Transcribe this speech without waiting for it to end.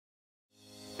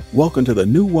Welcome to the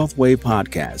New Wealth Wave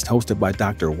podcast hosted by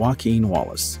Dr. Joaquin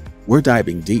Wallace. We're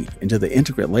diving deep into the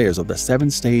intricate layers of the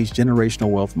 7-stage generational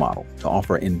wealth model to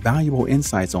offer invaluable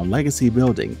insights on legacy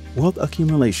building, wealth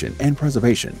accumulation and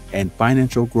preservation, and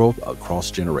financial growth across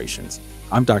generations.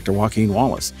 I'm Dr. Joaquin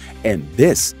Wallace, and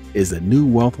this is the New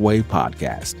Wealth Wave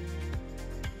podcast.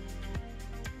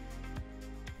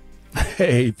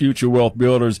 Hey, future wealth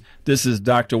builders, this is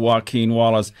Dr. Joaquin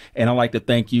Wallace, and I'd like to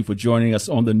thank you for joining us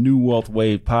on the New Wealth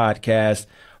Wave podcast.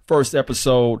 First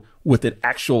episode with an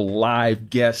actual live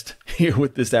guest here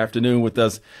with this afternoon with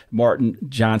us, Martin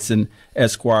Johnson,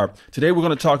 Esquire. Today, we're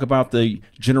going to talk about the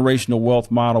generational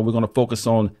wealth model. We're going to focus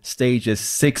on stages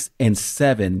 6 and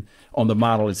 7 on the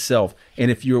model itself. And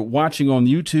if you're watching on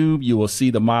YouTube, you will see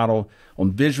the model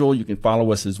on visual. You can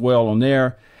follow us as well on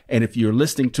there. And if you're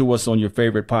listening to us on your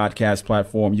favorite podcast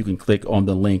platform, you can click on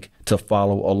the link to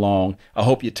follow along. I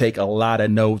hope you take a lot of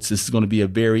notes. This is going to be a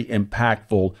very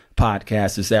impactful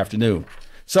podcast this afternoon.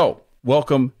 So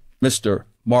welcome, Mr.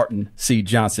 Martin C.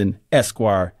 Johnson,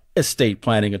 Esquire, estate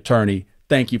planning attorney.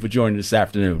 Thank you for joining this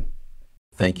afternoon.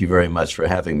 Thank you very much for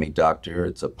having me, Doctor.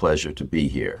 It's a pleasure to be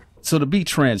here. So to be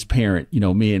transparent,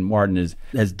 me and Martin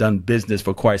has done business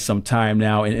for quite some time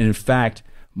now. And in fact,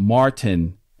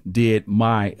 Martin did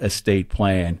my estate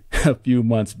plan a few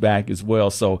months back as well.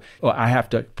 So I have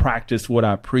to practice what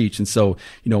I preach. And so,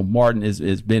 Martin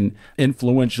has been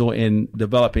influential in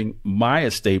developing my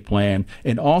estate plan.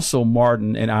 And also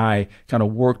Martin and I kind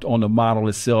of worked on the model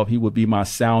itself. He would be my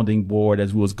sounding board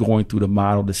as we was going through the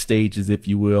model, the stages, if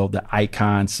you will, the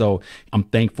icons. So I'm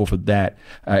thankful for that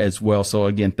as well. So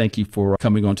again, thank you for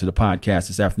coming on to the podcast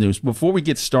this afternoon. Before we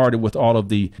get started with all of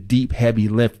the deep, heavy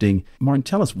lifting, Martin,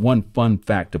 tell us one fun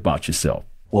fact about yourself.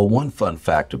 Well, one fun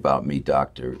fact about me,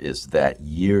 Doctor, is that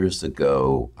years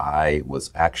ago, I was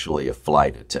actually a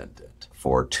flight attendant.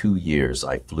 For 2 years,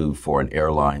 I flew for an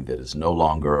airline that is no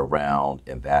longer around,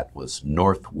 and that was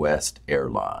Northwest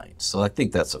Airlines. So I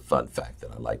think that's a fun fact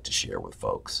that I like to share with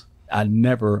folks. I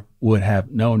never would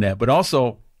have known that, but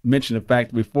also mention the fact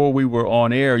that before we were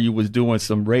on air, you was doing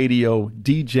some radio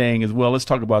DJing as well. Let's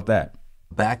talk about that.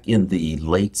 Back in the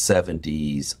late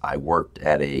 70s, I worked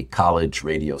at a college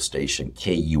radio station,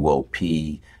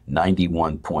 KUOP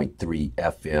 91.3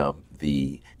 FM,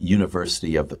 the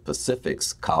University of the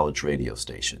Pacific's college radio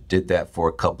station. Did that for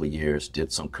a couple of years,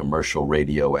 did some commercial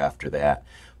radio after that.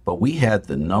 But we had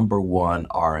the #1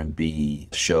 R&B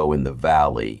show in the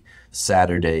Valley,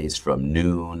 Saturdays from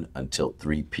noon until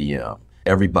 3 p.m.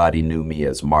 Everybody knew me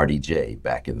as Marty J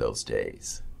back in those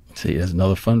days. See, that's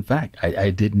another fun fact. I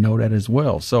didn't know that as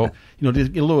well. So,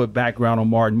 just get a little bit of background on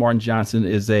Martin. Martin Johnson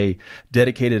is a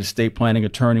dedicated estate planning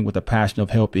attorney with a passion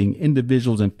of helping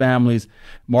individuals and families.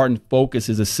 Martin's focus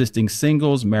is assisting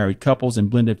singles, married couples, and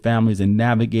blended families in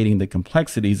navigating the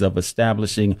complexities of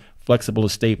establishing flexible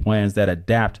estate plans that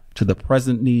adapt to the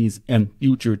present needs and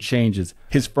future changes.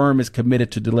 His firm is committed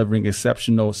to delivering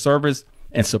exceptional service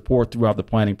and support throughout the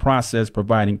planning process,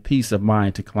 providing peace of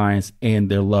mind to clients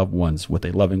and their loved ones. With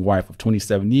a loving wife of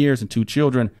 27 years and 2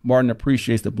 children, Martin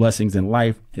appreciates the blessings in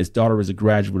life. His daughter is a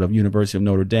graduate of University of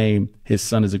Notre Dame. His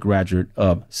son is a graduate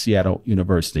of Seattle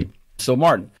University. So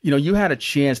Martin, you had a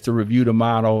chance to review the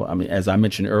model. I mean, as I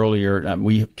mentioned earlier,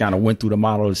 we kind of went through the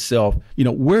model itself.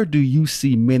 Where do you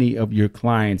see many of your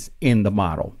clients in the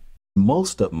model?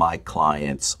 Most of my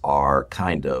clients are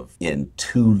kind of in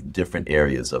 2 different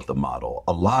areas of the model.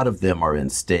 A lot of them are in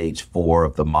stage 4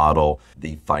 of the model,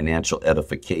 the financial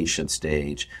edification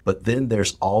stage. But then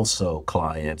there's also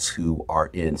clients who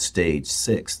are in stage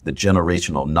 6, the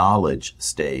generational knowledge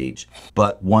stage.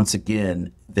 But once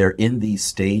again, they're in these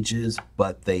stages,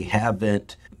 but they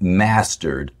haven't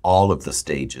mastered all of the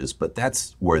stages. But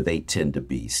that's where they tend to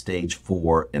be, stage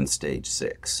 4 and stage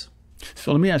 6.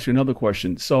 So let me ask you another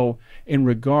question. So in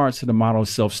regards to the model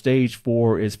itself, stage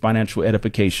 4 is financial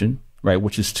edification, right?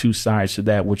 Which is 2 sides to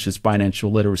that, which is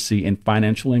financial literacy and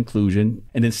financial inclusion.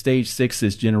 And then stage 6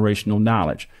 is generational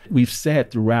knowledge. We've said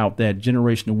throughout that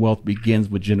generational wealth begins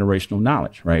with generational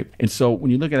knowledge, right? And so when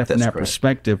you look at it from that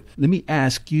perspective, let me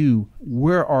ask you,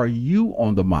 where are you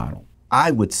on the model?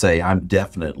 I would say I'm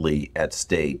definitely at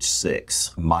stage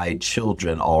 6. My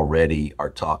children already are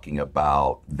talking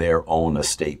about their own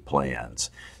estate plans.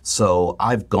 So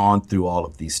I've gone through all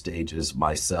of these stages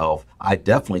myself. I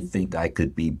definitely think I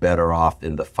could be better off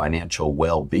in the financial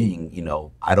well-being.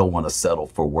 I don't want to settle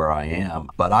for where I am,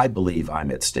 but I believe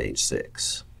I'm at stage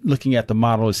 6. looking at the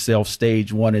model itself,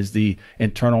 stage 1 is the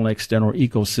internal and external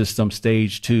ecosystem.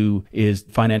 Stage 2 is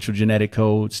financial genetic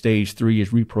code. Stage 3 is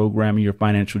reprogramming your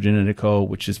financial genetic code,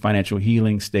 which is financial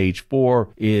healing. Stage 4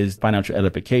 is financial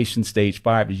edification. Stage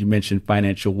 5, as you mentioned,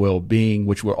 financial well-being,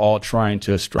 which we're all trying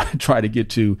to try to get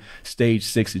to. Stage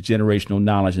 6 is generational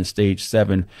knowledge, and stage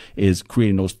 7 is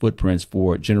creating those footprints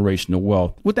for generational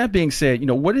wealth. With that being said,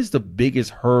 what is the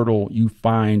biggest hurdle you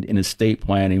find in estate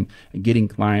planning and getting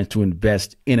clients to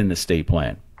invest in an estate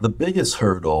plan? The biggest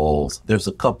hurdles, there's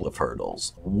a couple of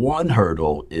hurdles. One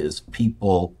hurdle is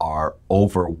people are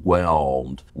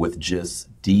overwhelmed with just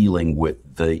dealing with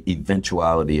the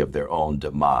eventuality of their own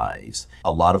demise.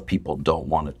 A lot of people don't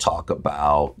want to talk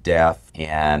about death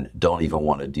and don't even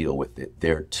want to deal with it.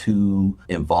 They're too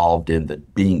involved in the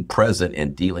being present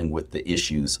and dealing with the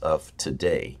issues of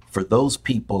today. For those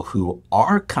people who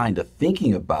are kind of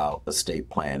thinking about estate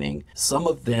planning, some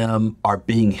of them are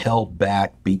being held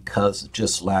back because of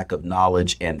just lack of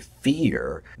knowledge and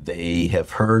fear. They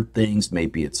have heard things,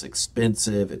 maybe it's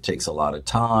expensive, it takes a lot of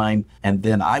time. And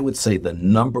then I would say the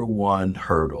number one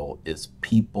hurdle is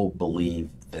people believe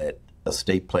that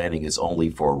estate planning is only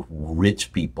for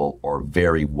rich people or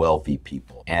very wealthy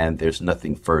people. And there's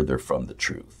nothing further from the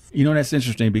truth. That's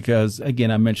interesting because,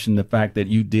 again, I mentioned the fact that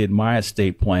you did my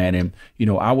estate plan. And,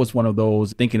 I was one of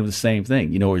those thinking of the same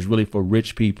thing. It was really for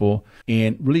rich people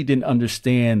and really didn't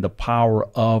understand the power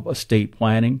of estate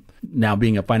planning. Now,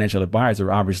 being a financial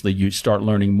advisor, obviously, you start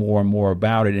learning more and more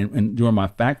about it. And during my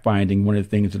fact finding, one of the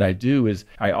things that I do is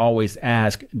I always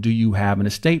ask, do you have an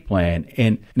estate plan?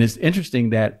 And it's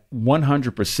interesting that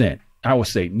 100%, I would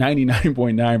say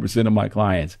 99.9% of my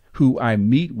clients who I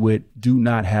meet with do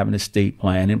not have an estate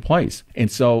plan in place.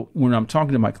 And so when I'm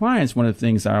talking to my clients, one of the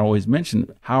things I always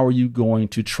mention, how are you going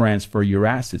to transfer your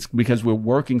assets? Because we're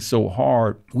working so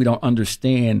hard, we don't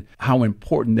understand how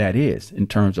important that is in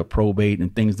terms of probate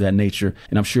and things of that nature.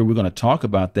 And I'm sure we're going to talk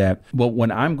about that. But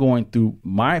when I'm going through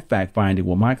my fact finding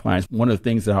with my clients, one of the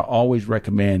things that I always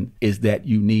recommend is that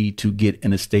you need to get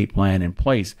an estate plan in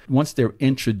place. Once they're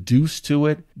introduced to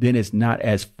it, then it's not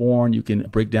as foreign. You can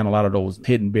break down a lot of those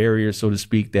hidden barriers, so to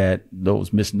speak, that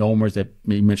those misnomers that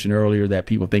you mentioned earlier that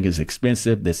people think is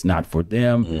expensive, that's not for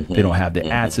them. They don't have the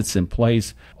assets in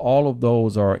place. All of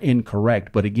those are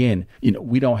incorrect. But again,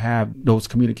 we don't have those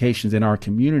communications in our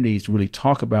communities to really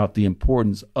talk about the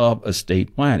importance of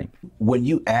estate planning. When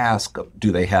you ask,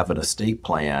 do they have an estate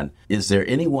plan? Is there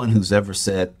anyone who's ever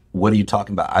said, what are you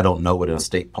talking about? I don't know what an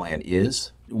estate plan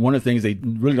is. One of the things they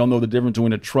really don't know the difference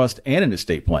between a trust and an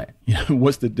estate plan.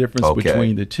 What's the difference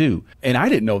between the two? And I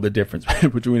didn't know the difference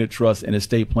between a trust and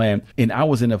estate plan. And I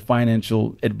was in a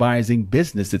financial advising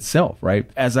business itself, right?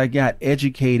 As I got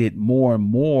educated more and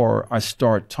more, I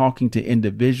start talking to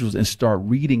individuals and start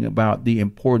reading about the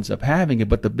importance of having it.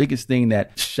 But the biggest thing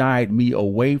that shied me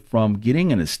away from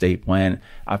getting an estate plan,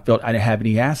 I felt I didn't have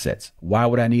any assets. Why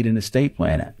would I need an estate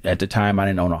plan? At the time, I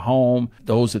didn't own a home.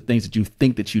 Those are things that you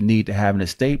think that you need to have an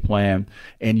estate plan.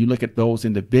 And you look at those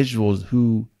individuals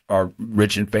who are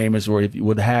rich and famous, or if you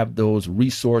would have those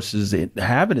resources and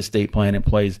have an estate plan in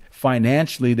place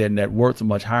financially, their net worth is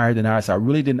much higher than ours. I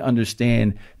really didn't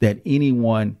understand that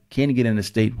anyone can get an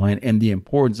estate plan and the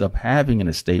importance of having an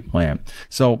estate plan.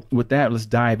 So with that, let's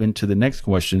dive into the next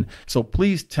question. So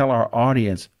please tell our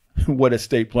audience what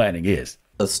estate planning is.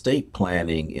 Estate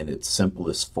planning in its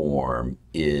simplest form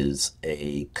is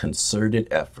a concerted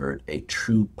effort, a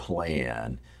true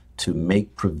plan to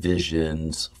make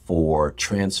provisions for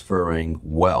transferring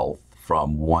wealth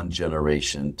from one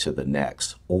generation to the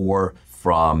next, or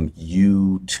from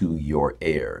you to your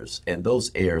heirs. And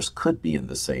those heirs could be in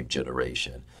the same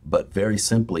generation. But very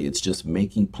simply, it's just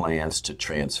making plans to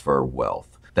transfer wealth.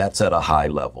 That's at a high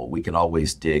level. We can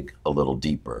always dig a little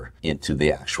deeper into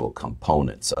the actual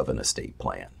components of an estate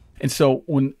plan. And so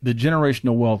when the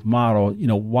generational wealth model,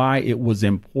 why it was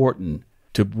important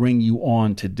to bring you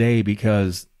on today,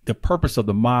 because the purpose of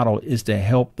the model is to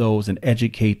help those and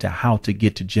educate to how to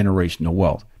get to generational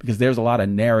wealth. Because there's a lot of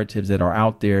narratives that are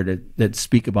out there that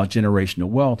speak about generational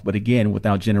wealth. But again,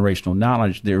 without generational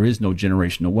knowledge, there is no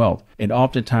generational wealth. And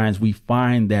oftentimes we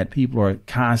find that people are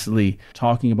constantly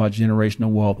talking about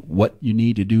generational wealth, what you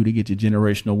need to do to get to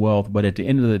generational wealth. But at the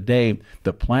end of the day,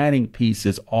 the planning piece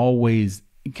is always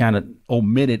kind of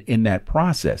omitted in that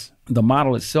process. The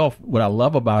model itself, what I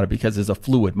love about it, because it's a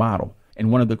fluid model. And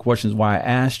one of the questions why I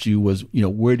asked you was,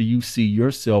 where do you see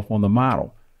yourself on the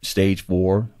model? Stage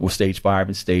 4 or stage 5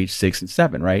 and stage 6 and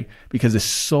 7, right? Because it's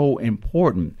so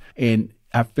important. And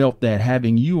I felt that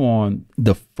having you on,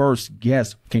 the first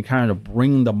guest, can kind of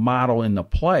bring the model into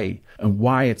play and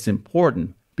why it's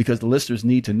important, because the listeners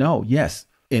need to know, yes,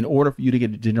 in order for you to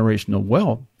get to generational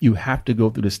wealth, you have to go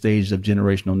through the stages of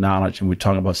generational knowledge. And we're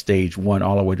talking about stage 1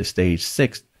 all the way to stage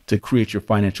 6 to create your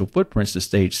financial footprints to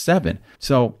stage 7.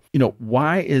 So,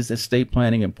 why is estate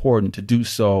planning important to do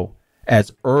so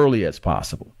as early as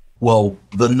possible? Well,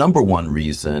 the number one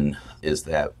reason is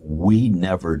that we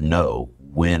never know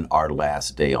when our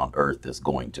last day on earth is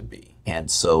going to be.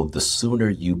 And so the sooner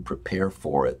you prepare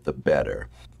for it, the better.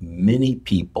 Many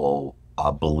people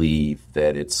believe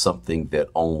that it's something that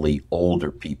only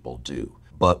older people do.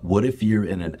 But what if you're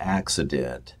in an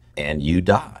accident and you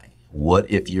die? What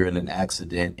if you're in an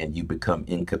accident and you become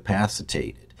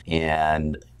incapacitated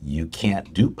and you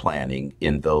can't do planning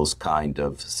in those kind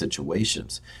of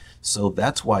situations? So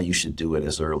that's why you should do it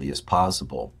as early as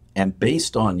possible. And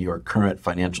based on your current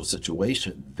financial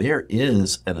situation, there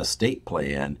is an estate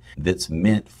plan that's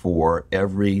meant for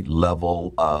every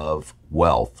level of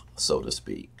wealth, so to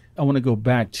speak. I want to go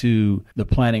back to the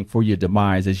planning for your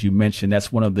demise. As you mentioned,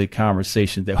 that's one of the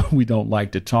conversations that we don't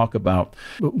like to talk about.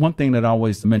 But one thing that I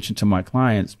always mention to my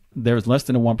clients, there's less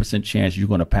than a 1% chance you're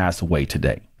going to pass away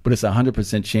today, but it's a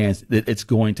 100% chance that it's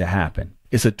going to happen.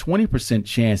 It's a 20%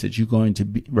 chance that you're going to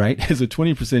be, right? It's a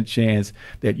 20% chance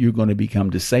that you're going to become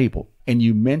disabled. And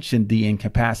you mentioned the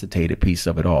incapacitated piece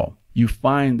of it all. You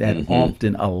find that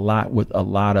often a lot with a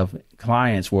lot of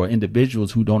clients or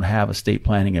individuals who don't have estate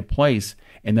planning in place,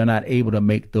 and they're not able to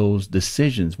make those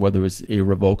decisions, whether it's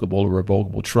irrevocable or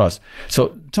revocable trust.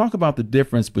 So talk about the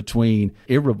difference between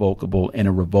irrevocable and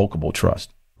a revocable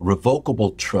trust.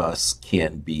 Revocable trusts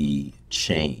can be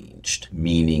changed,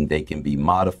 meaning they can be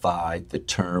modified, the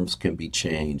terms can be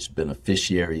changed,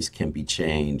 beneficiaries can be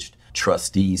changed,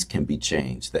 trustees can be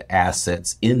changed, the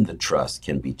assets in the trust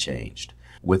can be changed.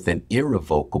 With an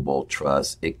irrevocable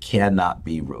trust, it cannot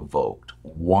be revoked.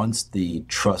 Once the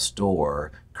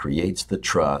trustor creates the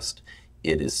trust,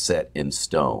 it is set in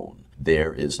stone.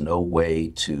 There is no way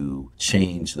to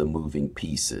change the moving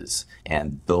pieces,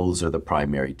 and those are the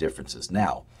primary differences.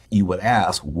 Now, you would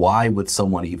ask, why would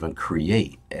someone even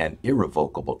create an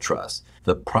irrevocable trust?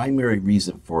 The primary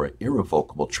reason for an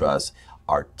irrevocable trust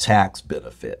are tax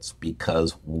benefits,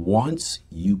 because once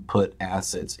you put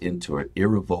assets into an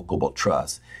irrevocable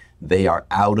trust, they are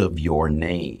out of your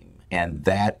name. And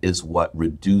that is what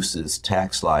reduces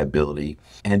tax liability.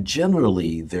 And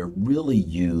generally, they're really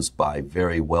used by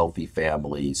very wealthy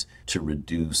families to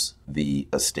reduce the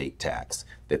estate tax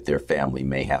that their family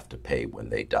may have to pay when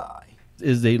they die.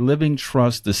 Is a living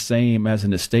trust the same as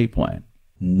an estate plan?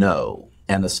 No.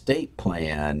 An estate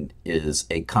plan is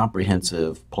a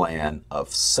comprehensive plan of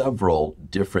several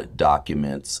different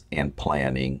documents and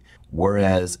planning,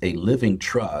 whereas a living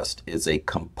trust is a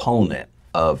component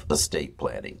of estate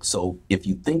planning. So if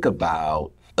you think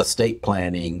about estate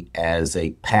planning as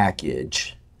a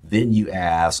package, then you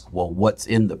ask, well, what's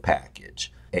in the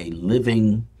package? A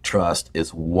living trust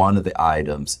is one of the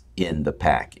items in the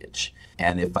package.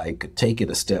 And if I could take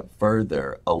it a step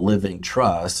further, a living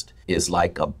trust is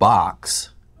like a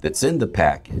box that's in the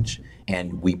package,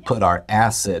 and we put our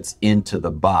assets into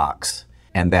the box,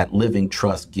 and that living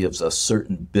trust gives us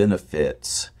certain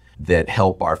benefits that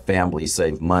help our family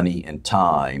save money and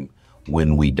time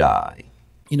when we die.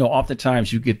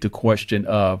 Oftentimes you get the question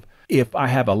of, if I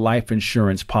have a life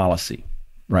insurance policy,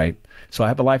 right? So I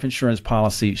have a life insurance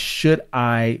policy. Should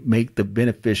I make the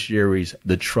beneficiaries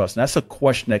the trust? And that's a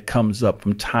question that comes up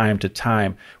from time to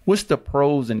time. What's the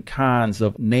pros and cons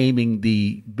of naming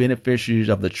the beneficiaries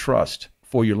of the trust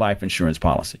for your life insurance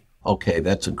policy? Okay,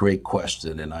 that's a great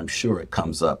question, and I'm sure it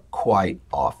comes up quite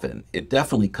often. It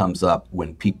definitely comes up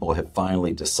when people have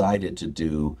finally decided to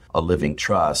do a living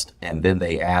trust, and then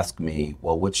they ask me,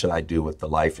 well, what should I do with the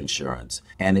life insurance?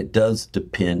 And it does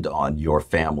depend on your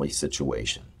family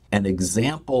situation. An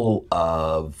example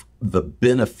of the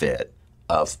benefit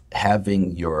of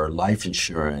having your life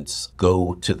insurance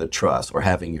go to the trust, or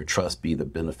having your trust be the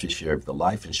beneficiary of the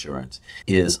life insurance,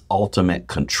 is ultimate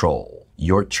control.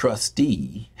 Your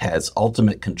trustee has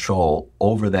ultimate control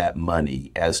over that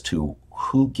money as to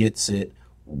who gets it,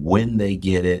 when they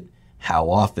get it, how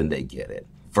often they get it.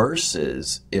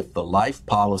 Versus if the life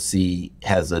policy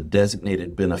has a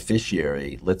designated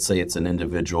beneficiary, let's say it's an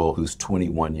individual who's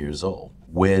 21 years old.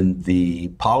 When the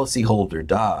policyholder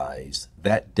dies,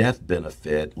 that death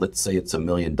benefit, let's say it's $1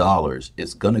 million,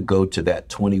 is going to go to that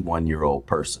 21-year-old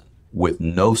person with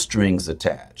no strings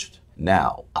attached.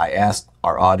 Now, I ask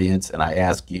our audience and I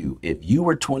ask you, if you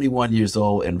were 21 years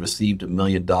old and received $1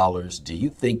 million, do you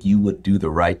think you would do the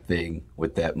right thing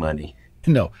with that money?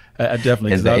 No, I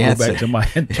definitely, because I go back to my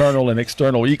internal and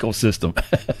external ecosystem.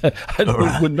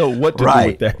 I wouldn't know what to do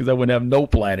with that, because I wouldn't have no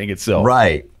planning itself.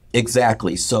 Right.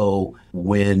 Exactly. So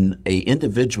when a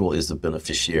individual is a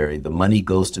beneficiary, the money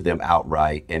goes to them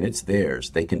outright and it's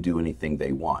theirs. They can do anything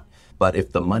they want. But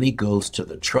if the money goes to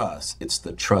the trust, it's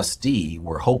the trustee,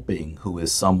 we're hoping, who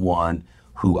is someone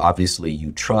who obviously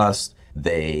you trust.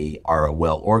 They are a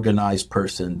well-organized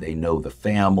person. They know the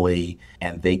family,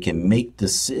 and they can make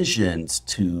decisions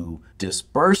to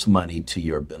disperse money to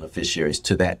your beneficiaries,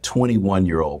 to that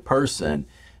 21-year-old person.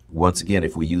 Once again,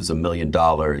 if we use $1 million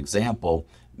example,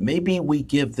 maybe we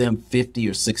give them 50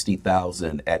 or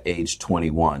 60,000 at age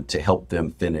 21 to help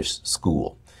them finish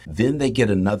school. Then they get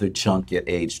another chunk at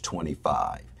age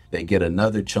 25. They get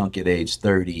another chunk at age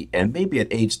 30, and maybe at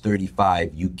age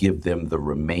 35, you give them the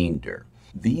remainder.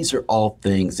 These are all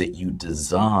things that you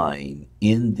design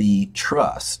in the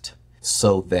trust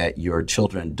so that your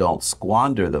children don't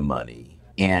squander the money.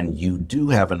 And you do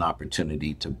have an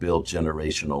opportunity to build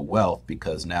generational wealth,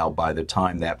 because now by the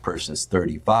time that person's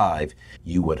 35,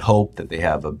 you would hope that they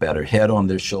have a better head on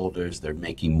their shoulders. They're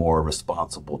making more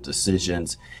responsible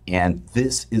decisions. And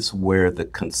this is where the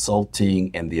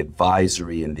consulting and the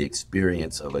advisory and the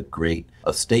experience of a great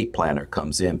estate planner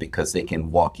comes in, because they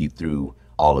can walk you through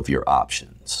all of your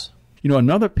options. You know,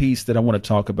 another piece that I want to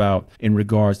talk about in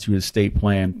regards to estate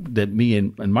plan that me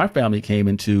and my family came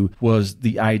into was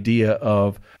the idea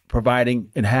of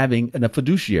providing and having a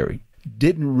fiduciary.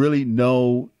 Didn't really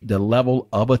know the level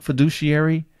of a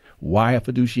fiduciary, why a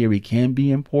fiduciary can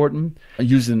be important.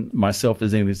 Using myself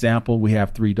as an example, we have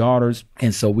 3 daughters,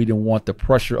 and so we didn't want the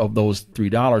pressure of those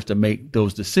 $3 to make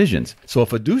those decisions. So a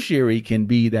fiduciary can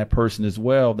be that person as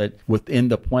well, that within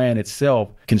the plan itself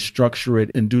can structure it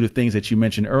and do the things that you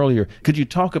mentioned earlier. Could you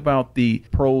talk about the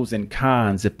pros and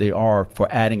cons, if they are, for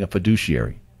adding a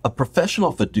fiduciary? A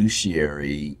professional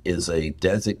fiduciary is a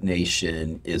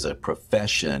designation, is a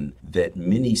profession that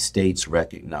many states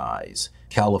recognize.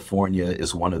 California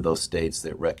is one of those states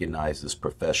that recognizes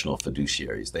professional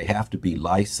fiduciaries. They have to be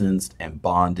licensed and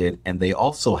bonded, and they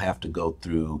also have to go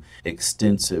through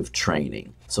extensive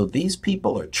training. So these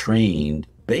people are trained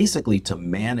basically to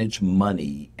manage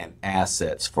money and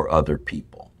assets for other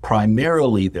people.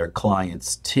 Primarily, their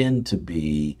clients tend to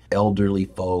be elderly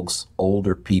folks,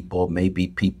 older people, maybe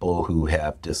people who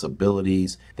have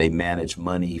disabilities. They manage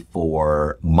money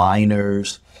for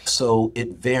minors. So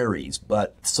it varies.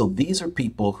 But so these are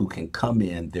people who can come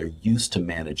in, they're used to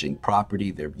managing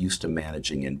property, they're used to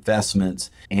managing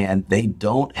investments, and they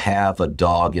don't have a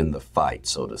dog in the fight,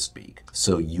 so to speak.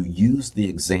 So you use the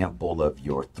example of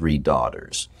your 3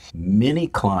 daughters. Many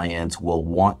clients will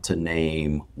want to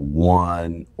name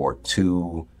 1 or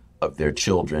 2 of their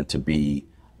children to be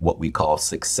what we call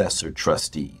successor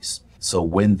trustees. So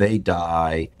when they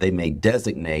die, they may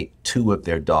designate 2 of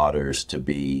their daughters to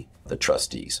be the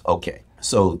trustees. Okay,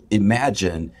 so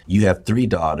imagine you have 3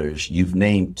 daughters, you've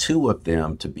named 2 of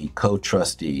them to be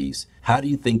co-trustees. How do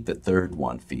you think the third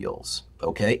one feels?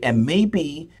 Okay, and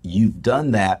maybe you've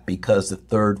done that because the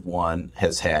third one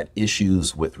has had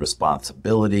issues with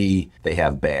responsibility, they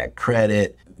have bad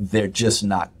credit, they're just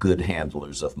not good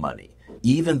handlers of money.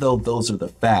 Even though those are the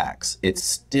facts, it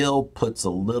still puts a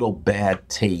little bad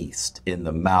taste in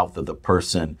the mouth of the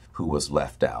person who was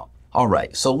left out. All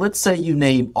right, so let's say you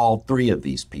name all 3 of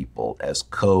these people as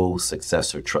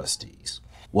co-successor trustees.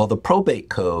 Well, the probate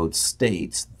code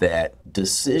states that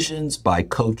decisions by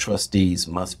co-trustees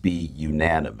must be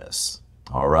unanimous.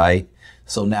 All right,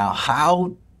 so now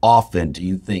how often do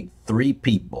you think 3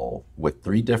 people with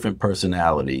 3 different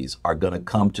personalities are going to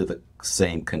come to the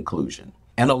same conclusion?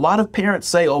 And a lot of parents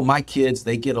say, oh, my kids,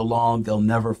 they get along, they'll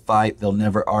never fight, they'll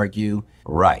never argue.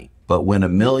 Right. But when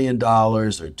 $1 million or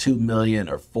 $2 million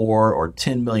or $4 or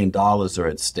 $10 million are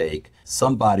at stake,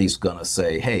 somebody's going to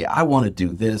say, hey, I want to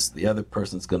do this. The other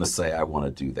person's going to say, I want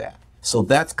to do that. So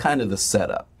that's kind of the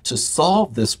setup. To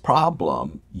solve this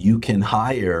problem, you can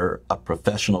hire a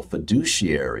professional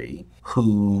fiduciary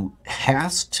who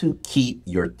has to keep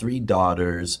your 3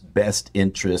 daughters' best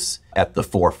interests at the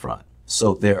forefront.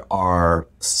 So there are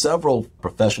several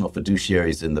professional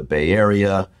fiduciaries in the Bay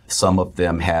Area. Some of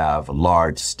them have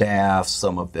large staffs,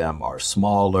 some of them are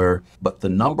smaller. But the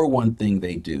number one thing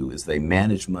they do is they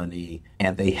manage money,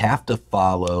 and they have to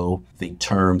follow the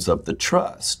terms of the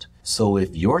trust. So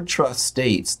if your trust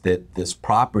states that this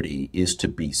property is to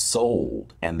be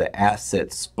sold and the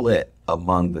assets split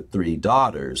among the 3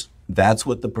 daughters, that's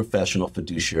what the professional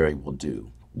fiduciary will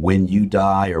do. When you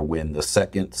die or when the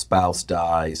second spouse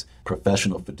dies,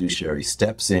 professional fiduciary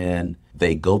steps in,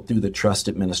 They go through the trust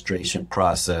administration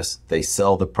process, they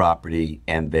sell the property,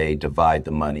 and they divide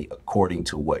the money according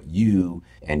to what you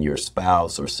and your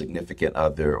spouse or significant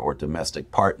other or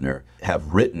domestic partner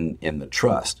have written in the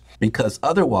trust. Because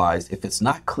otherwise, if it's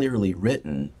not clearly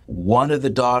written, one of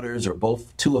the daughters or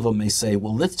both, two of them may say,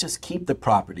 well, let's just keep the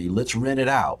property, let's rent it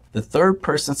out. The third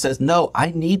person says, no,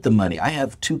 I need the money. I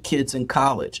have 2 kids in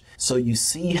college. So you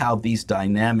see how these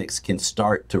dynamics can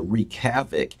start to wreak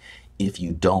havoc if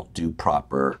you don't do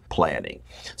proper planning.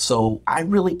 So I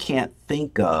really can't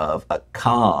think of a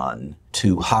con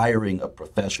to hiring a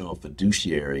professional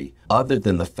fiduciary other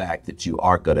than the fact that you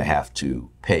are going to have to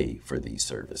pay for these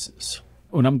services.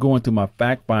 When I'm going through my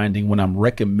fact finding, when I'm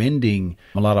recommending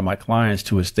a lot of my clients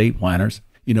to estate planners,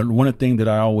 one of the things that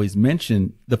I always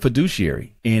mention, the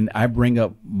fiduciary, and I bring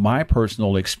up my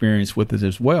personal experience with it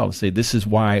as well. Say, this is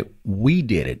why we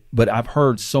did it. But I've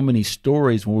heard so many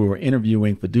stories when we were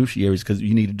interviewing fiduciaries, because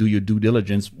you need to do your due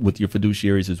diligence with your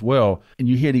fiduciaries as well. And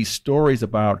you hear these stories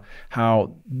about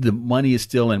how the money is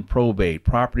still in probate,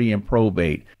 property in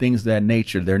probate, things of that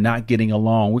nature. They're not getting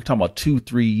along. We're talking about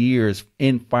 2-3 years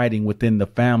infighting within the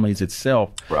families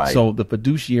itself. Right. So the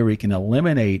fiduciary can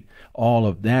eliminate all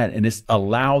of that, and it's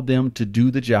allow them to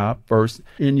do the job first,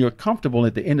 and you're comfortable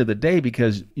at the end of the day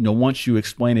because once you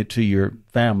explain it to your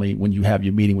family, when you have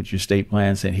your meeting with your estate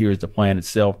plan, saying here's the plan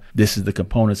itself, this is the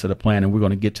components of the plan, and we're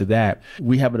going to get to that.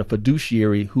 We have a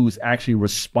fiduciary who's actually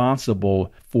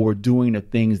responsible for doing the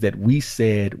things that we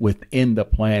said within the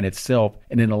plan itself,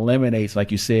 and it eliminates,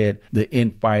 like you said, the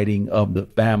infighting of the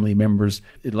family members.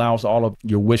 It allows all of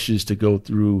your wishes to go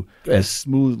through as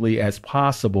smoothly as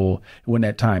possible when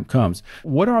that time comes.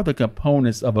 What are the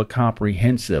components of a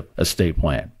comprehensive estate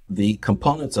plan? The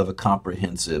components of a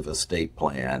comprehensive estate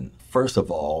plan, first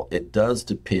of all, it does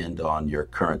depend on your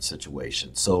current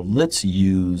situation. So let's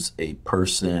use a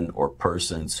person or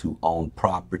persons who own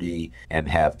property and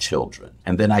have children.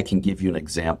 And then I can give you an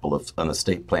example of an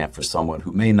estate plan for someone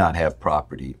who may not have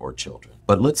property or children.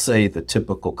 But let's say the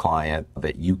typical client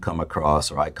that you come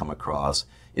across or I come across,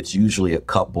 it's usually a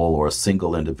couple or a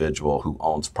single individual who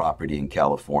owns property in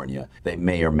California. They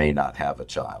may or may not have a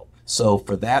child. So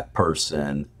for that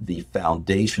person, the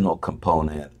foundational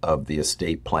component of the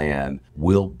estate plan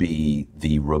will be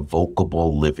the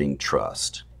revocable living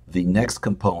trust. The next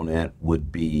component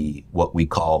would be what we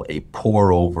call a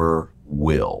pour-over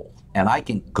will. And I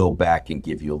can go back and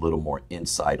give you a little more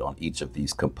insight on each of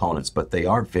these components, but they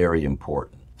are very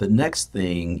important. The next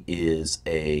thing is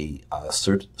a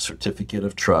certificate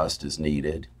of trust is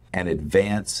needed, an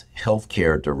advance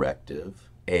healthcare directive,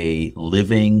 a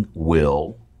living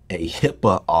will, a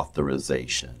HIPAA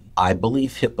authorization. I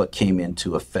believe HIPAA came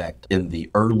into effect in the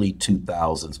early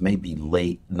 2000s, maybe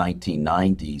late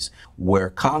 1990s, where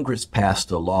Congress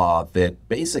passed a law that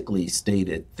basically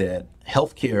stated that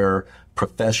healthcare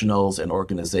professionals and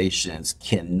organizations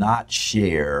cannot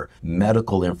share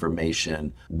medical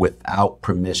information without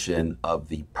permission of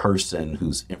the person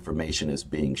whose information is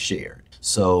being shared.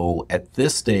 So at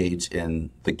this stage in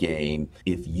the game,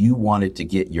 if you wanted to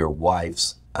get your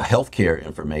wife's healthcare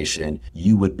information,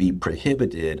 you would be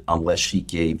prohibited unless she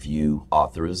gave you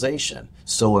authorization.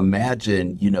 So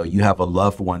imagine, you have a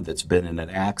loved one that's been in an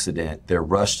accident, they're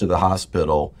rushed to the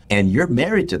hospital, and you're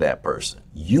married to that person.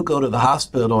 You go to the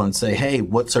hospital and say, hey,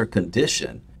 what's her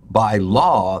condition? By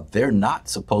law, they're not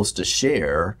supposed to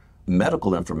share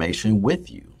medical information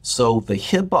with you. So the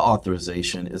HIPAA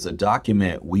authorization is a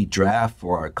document we draft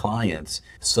for our clients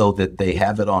so that they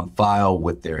have it on file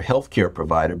with their healthcare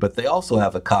provider, but they also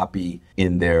have a copy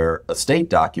in their estate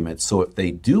documents. So if they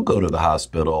do go to the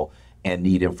hospital and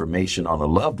need information on a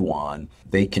loved one,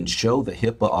 they can show the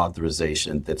HIPAA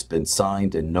authorization that's been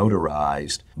signed and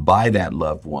notarized by that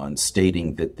loved one,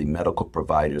 stating that the medical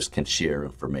providers can share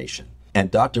information. And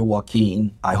Dr.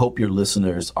 Joaquin, I hope your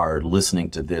listeners are listening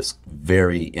to this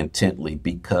very intently,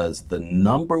 because the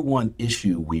number one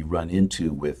issue we run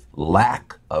into with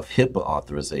lack of HIPAA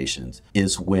authorizations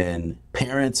is when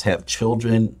parents have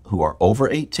children who are over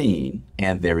 18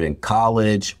 and they're in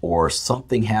college or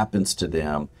something happens to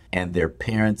them and their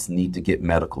parents need to get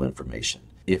medical information.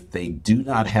 If they do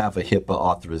not have a HIPAA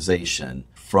authorization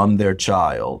from their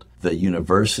child, the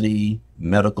university,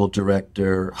 medical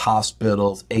director,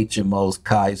 hospitals, HMOs,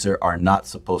 Kaiser are not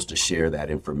supposed to share that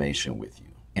information with you.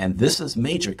 And this is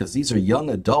major because these are young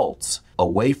adults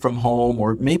away from home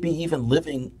or maybe even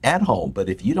living at home. But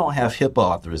if you don't have HIPAA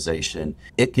authorization,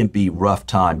 it can be rough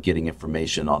time getting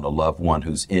information on a loved one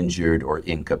who's injured or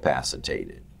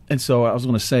incapacitated. And so I was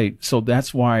going to say, so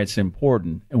that's why it's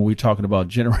important. And when we're talking about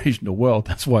generational wealth,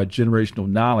 that's why generational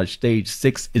knowledge, stage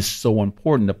 6, is so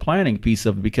important, the planning piece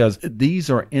of it, because these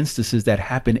are instances that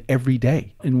happen every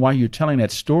day. And while you're telling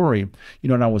that story,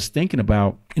 and I was thinking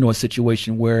about, a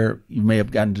situation where you may have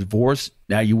gotten divorced.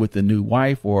 Now you're with a new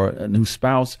wife or a new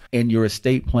spouse, and your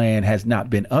estate plan has not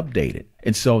been updated.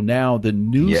 And so now the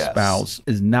new spouse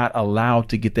is not allowed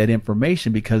to get that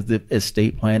information because the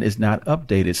estate plan is not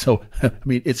updated. So,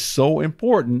 it's so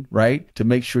important, right, to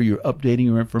make sure you're updating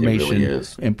your information. It really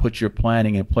is. And put your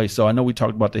planning in place. So I know we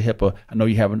talked about the HIPAA. I know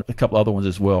you have a couple other ones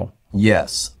as well.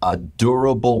 Yes, a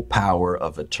durable power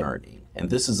of attorney. And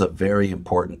this is a very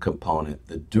important component.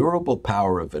 The durable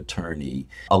power of attorney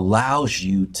allows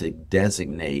you to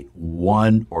designate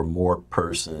one or more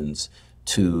persons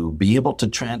to be able to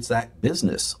transact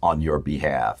business on your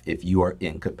behalf if you are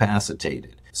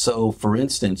incapacitated. So, for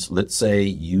instance, let's say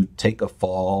you take a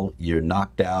fall, you're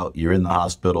knocked out, you're in the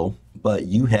hospital, but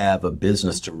you have a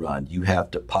business to run, you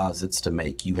have deposits to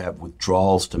make, you have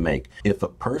withdrawals to make. If a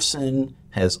person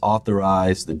has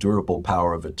authorized the durable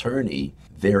power of attorney,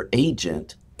 their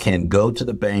agent can go to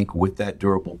the bank with that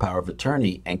durable power of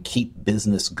attorney and keep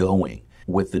business going.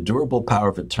 With the durable power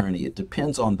of attorney, it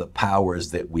depends on the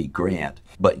powers that we grant,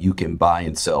 but you can buy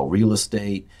and sell real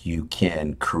estate, you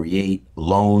can create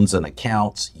loans and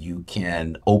accounts, you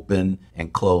can open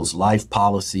and close life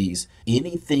policies.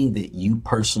 Anything that you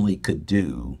personally could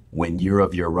do when you're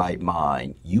of your right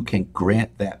mind, you can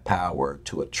grant that power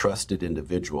to a trusted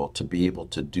individual to be able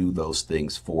to do those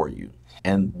things for you.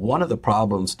 And one of the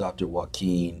problems, Dr.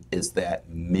 Joaquin, is that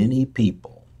many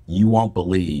people, you won't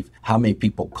believe how many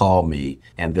people call me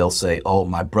and they'll say, oh,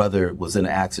 my brother was in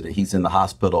an accident, he's in the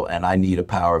hospital, and I need a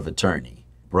power of attorney.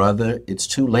 Brother, it's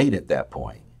too late at that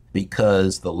point,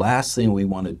 because the last thing we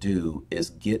want to do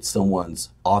is get someone's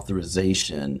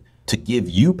authorization to give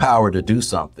you power to do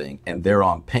something, and they're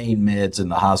on pain meds in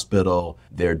the hospital,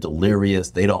 they're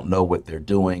delirious, they don't know what they're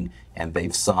doing, and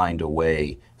they've signed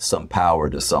away some power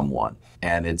to someone.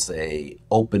 And it's a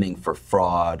opening for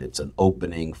fraud, it's an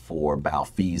opening for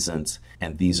malfeasance,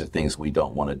 and these are things we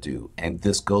don't want to do. And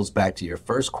this goes back to your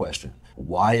first question.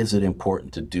 Why is it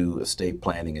important to do estate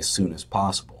planning as soon as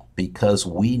possible? Because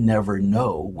we never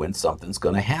know when something's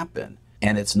going to happen.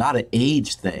 And it's not an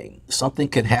age thing. Something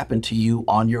could happen to you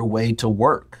on your way to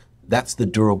work. That's the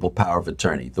durable power of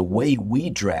attorney. The way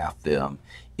we draft them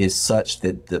is such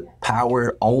that the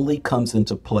power only comes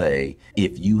into play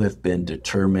if you have been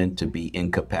determined to be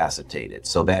incapacitated.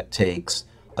 So that takes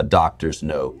a doctor's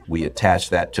note. We attach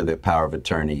that to their power of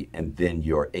attorney, and then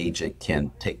your agent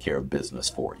can take care of business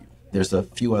for you. There's a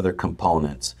few other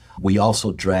components. We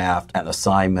also draft an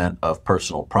assignment of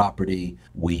personal property.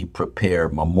 We prepare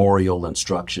memorial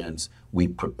instructions. We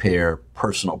prepare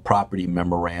personal property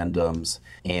memorandums.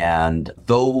 And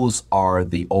those are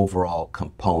the overall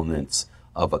components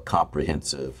of a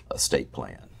comprehensive estate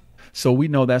plan. So we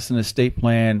know that's an estate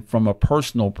plan from a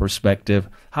personal perspective.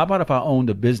 How about if I owned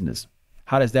a business?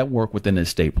 How does that work within an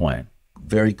estate plan?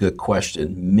 Very good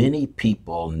question. Many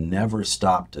people never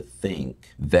stop to think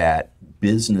that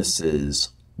businesses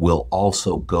will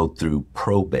also go through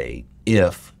probate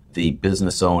if the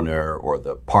business owner or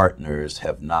the partners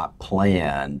have not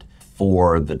planned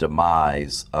for the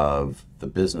demise of the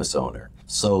business owner.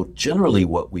 So generally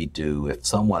what we do, if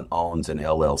someone owns an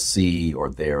LLC or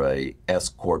they're a S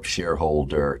Corp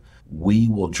shareholder, we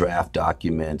will draft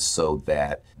documents so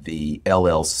that the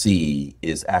LLC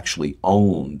is actually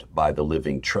owned by the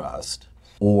living trust,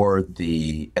 or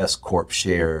the S Corp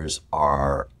shares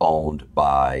are owned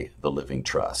by the living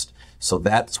trust. So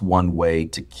that's one way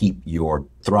to keep your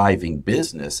thriving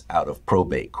business out of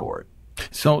probate court.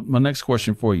 So my next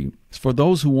question for you is, for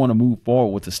those who want to move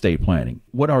forward with estate planning,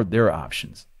 what are their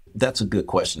options? That's a good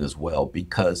question as well,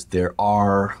 because there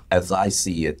are, as I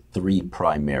see it, 3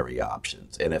 primary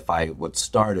options. And if I would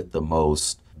start at the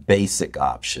most basic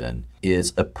option,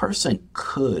 is a person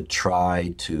could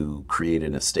try to create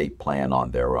an estate plan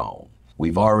on their own.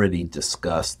 We've already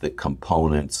discussed the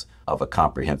components of a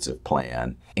comprehensive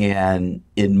plan. And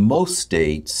in most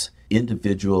states,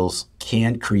 individuals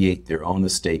can create their own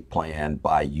estate plan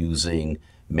by using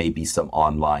maybe some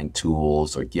online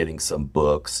tools or getting some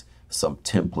books, some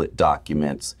template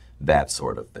documents, that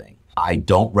sort of thing. I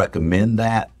don't recommend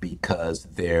that because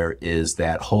there is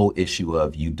that whole issue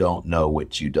of you don't know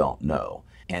what you don't know.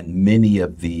 And many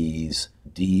of these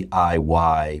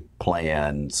DIY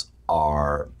plans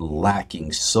are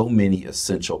lacking so many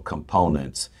essential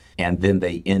components, and then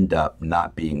they end up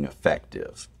not being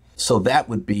effective. So that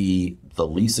would be the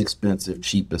least expensive,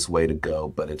 cheapest way to go,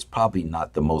 but it's probably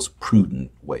not the most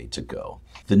prudent way to go.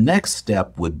 The next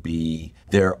step would be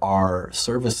there are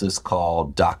services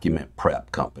called document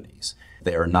prep companies.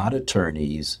 They are not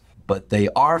attorneys, but they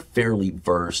are fairly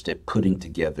versed at putting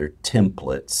together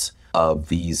templates of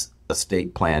these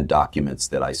estate plan documents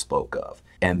that I spoke of.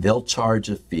 And they'll charge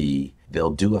a fee.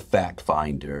 They'll do a fact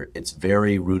finder. It's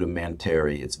very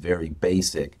rudimentary. It's very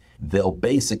basic. They'll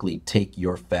basically take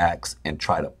your facts and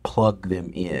try to plug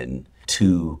them in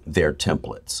to their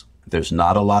templates. There's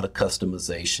not a lot of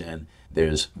customization.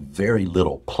 There's very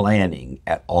little planning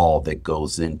at all that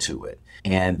goes into it.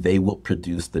 And they will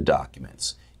produce the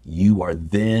documents. You are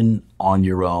then on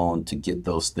your own to get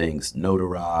those things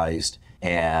notarized,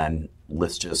 and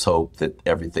let's just hope that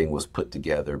everything was put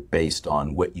together based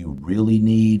on what you really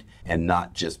need and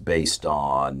not just based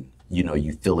on,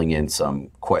 you filling in some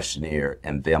questionnaire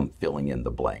and them filling in the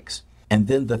blanks. And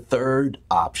then the third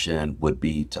option would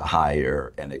be to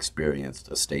hire an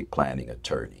experienced estate planning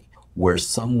attorney, where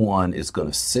someone is going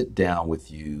to sit down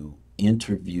with you,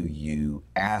 interview you,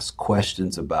 ask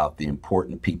questions about the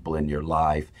important people in your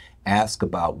life, ask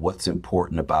about what's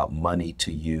important about money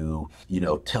to you,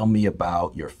 tell me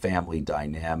about your family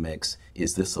dynamics.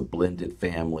 Is this a blended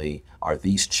family? Are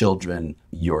these children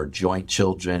your joint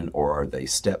children, or are they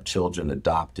stepchildren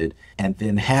adopted? And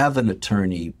then have an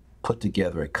attorney put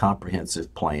together a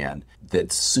comprehensive plan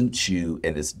that suits you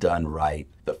and is done right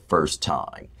the first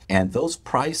time. And those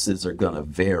prices are going to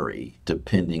vary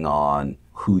depending on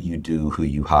who you do, who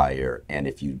you hire, and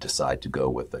if you decide to go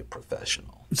with a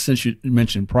professional. Since you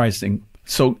mentioned pricing,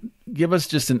 so give us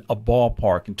just a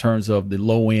ballpark in terms of the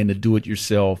low end, the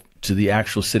do-it-yourself, to the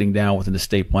actual sitting down with an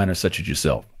estate planner such as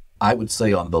yourself. I would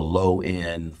say on the low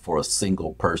end for a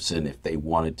single person, if they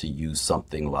wanted to use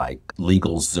something like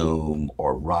LegalZoom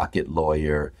or Rocket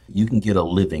Lawyer, you can get a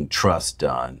living trust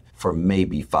done for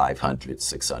maybe $500,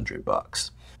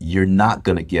 $600. You're not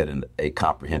going to get a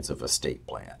comprehensive estate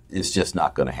plan. It's just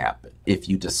not going to happen. If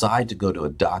you decide to go to a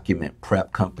document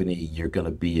prep company, you're going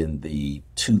to be in the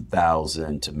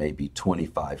 $2,000 to maybe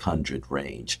 $2,500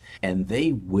 range. And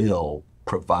they will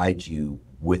provide you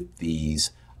with these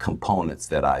components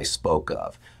that I spoke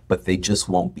of, but they just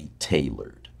won't be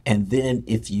tailored. And then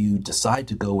if you decide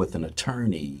to go with an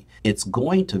attorney, it's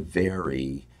going to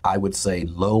vary. I would say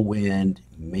low end,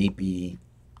 maybe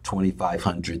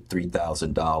 $2,500,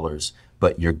 $3,000,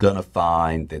 but you're going to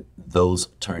find that those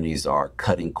attorneys are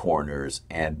cutting corners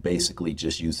and basically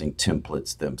just using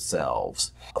templates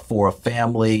themselves. For a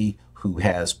family who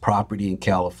has property in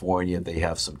California, they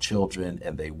have some children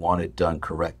and they want it done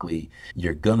correctly,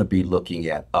 you're going to be looking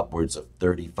at upwards of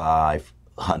 $3,500,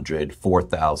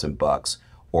 $4,000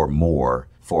 or more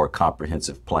for a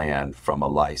comprehensive plan from a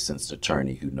licensed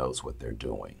attorney who knows what they're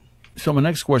doing. So my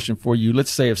next question for you, let's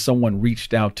say if someone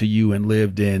reached out to you and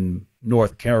lived in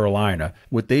North Carolina,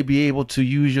 would they be able to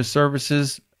use your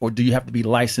services, or do you have to be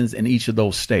licensed in each of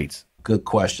those states? Good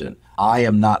question. I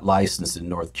am not licensed in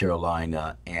North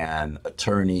Carolina, and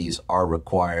attorneys are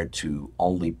required to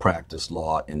only practice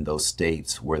law in those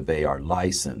states where they are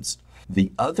licensed.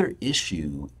 The other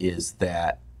issue is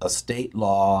that estate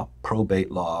law,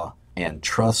 probate law, and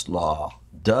trust law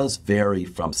does vary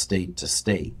from state to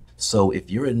state. So if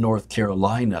you're in North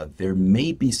Carolina, there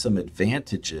may be some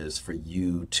advantages for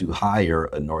you to hire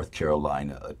a North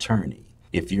Carolina attorney.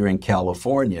 If you're in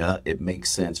California, it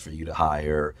makes sense for you to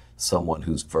hire someone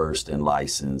who's versed and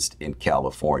licensed in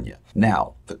California.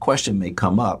 Now, the question may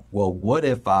come up, well, what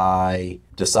if I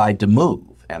decide to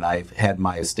move and I've had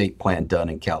my estate plan done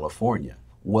in California?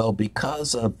 Well,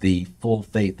 because of the full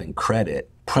faith and credit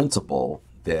principle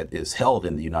that is held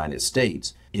in the United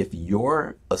States, if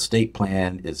your estate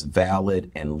plan is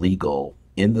valid and legal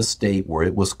in the state where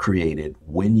it was created,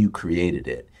 when you created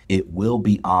it, it will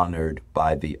be honored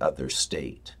by the other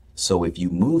state. So if you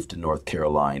move to North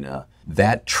Carolina,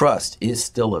 that trust is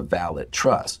still a valid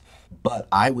trust. But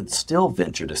I would still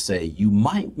venture to say you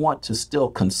might want to still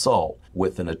consult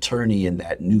with an attorney in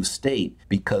that new state,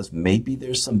 because maybe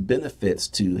there's some benefits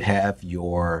to have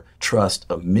your trust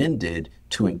amended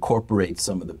to incorporate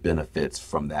some of the benefits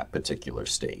from that particular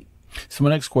state. So my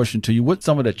next question to you, what's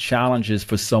some of the challenges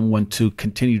for someone to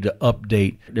continue to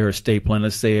update their estate plan?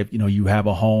 Let's say if you have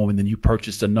a home and then you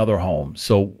purchased another home.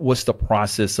 So what's the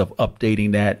process of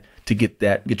updating that to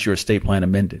get your estate plan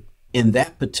amended? In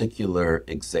that particular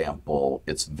example,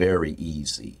 it's very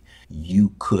easy.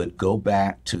 You could go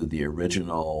back to the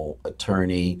original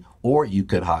attorney, or you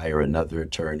could hire another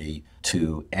attorney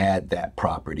to add that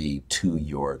property to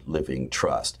your living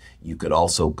trust. You could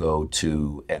also go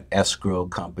to an escrow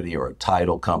company or a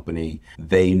title company.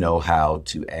 They know how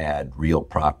to add real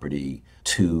property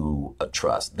to a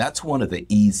trust. That's one of the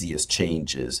easiest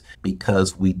changes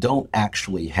because we don't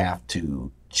actually have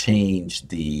to change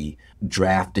the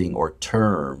drafting or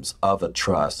terms of a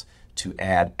trust to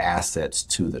add assets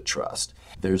to the trust.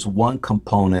 There's one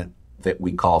component that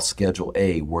we call Schedule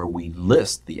A where we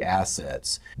list the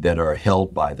assets that are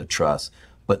held by the trust.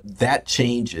 But that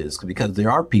changes because there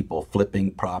are people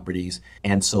flipping properties.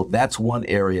 And so that's one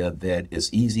area that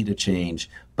is easy to change,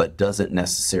 but doesn't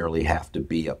necessarily have to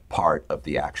be a part of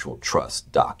the actual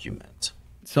trust document.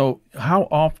 So how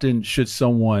often should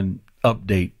someone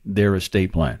update their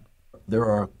estate plan? There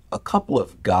are a couple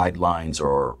of guidelines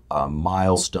or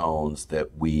milestones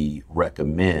that we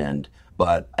recommend,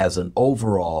 but as an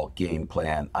overall game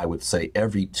plan, I would say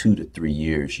every 2 to 3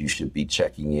 years you should be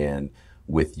checking in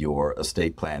with your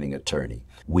estate planning attorney.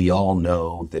 We all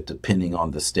know that depending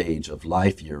on the stage of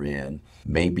life you're in,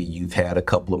 maybe you've had a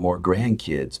couple of more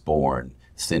grandkids born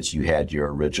since you had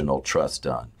your original trust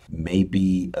done.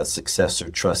 Maybe a successor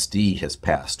trustee has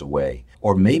passed away,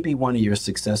 or maybe one of your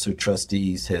successor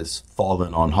trustees has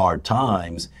fallen on hard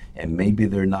times and maybe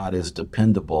they're not as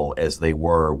dependable as they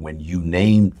were when you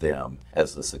named them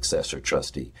as the successor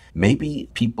trustee. Maybe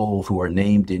people who are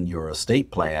named in your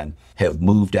estate plan have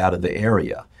moved out of the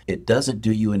area. It doesn't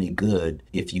do you any good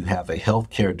if you have a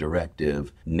healthcare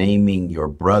directive naming your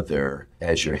brother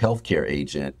as your healthcare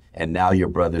agent, and now your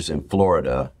brother's in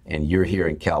Florida and you're here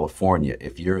in California.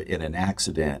 If you're in an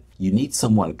accident, you need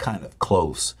someone kind of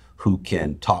close who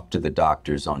can talk to the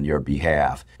doctors on your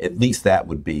behalf. At least that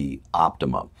would be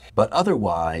optimum. But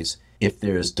otherwise, if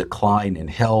there's decline in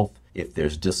health, if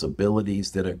there's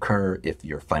disabilities that occur, if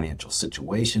your financial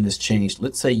situation has changed,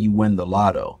 let's say you win the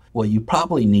lotto, well, you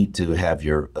probably need to have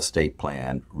your estate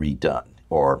plan redone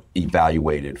or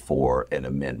evaluated for an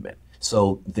amendment.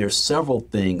 So there's several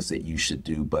things that you should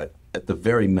do, but at the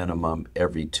very minimum,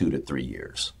 every 2 to 3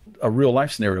 years. A real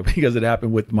life scenario because it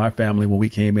happened with my family when we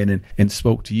came in and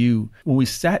spoke to you. When we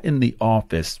sat in the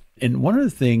office, and one of the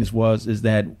things is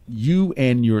that you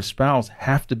and your spouse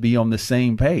have to be on the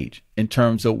same page in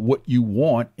terms of what you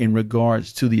want in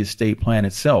regards to the estate plan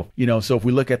itself. So if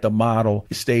we look at the model,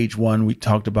 stage 1, we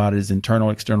talked about it as internal,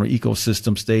 external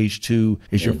ecosystem. Stage 2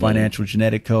 is your financial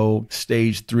genetic code.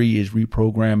 Stage 3 is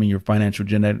reprogramming your financial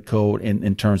genetic code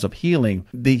in terms of healing.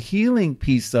 The healing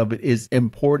piece of it is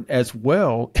important as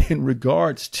well in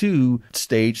regards to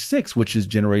stage 6, which is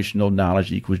generational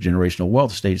knowledge equals generational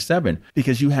wealth, stage 7,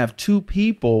 because you have two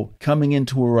people coming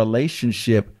into a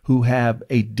relationship who have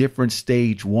a different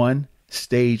stage 1,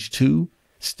 stage 2,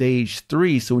 stage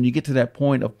 3. So when you get to that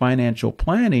point of financial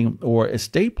planning or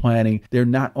estate planning, they're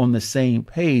not on the same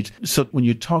page. So when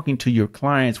you're talking to your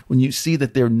clients, when you see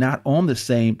that they're not on the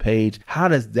same page, how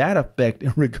does that affect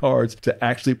in regards to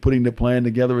actually putting the plan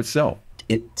together itself?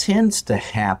 It tends to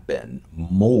happen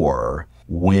more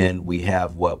when we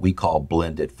have what we call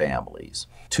blended families.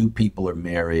 Two people are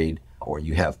married, or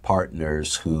you have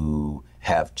partners who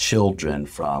have children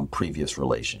from previous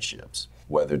relationships,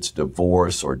 whether it's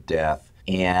divorce or death.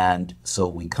 And so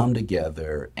we come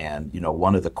together and,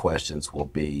 one of the questions will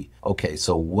be, okay,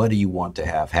 so what do you want to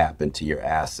have happen to your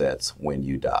assets when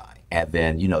you die? And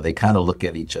then, they kind of look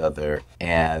at each other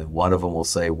and one of them will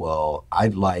say, well,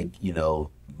 I'd like,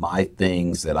 my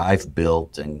things that I've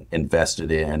built and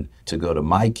invested in to go to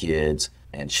my kids,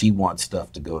 and she wants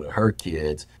stuff to go to her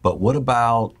kids. But what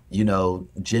about,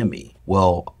 Jimmy?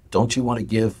 Well, don't you want to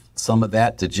give some of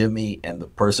that to Jimmy? And the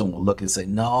person will look and say,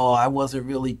 no, I wasn't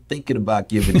really thinking about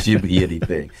giving Jimmy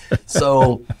anything.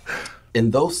 So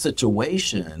in those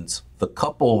situations, the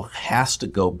couple has to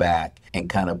go back and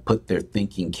kind of put their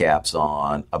thinking caps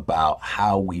on about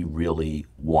how we really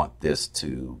want this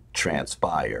to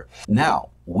transpire. Now,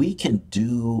 we can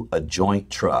do a joint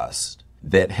trust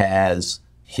that has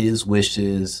his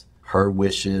wishes, her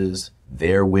wishes,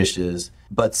 their wishes.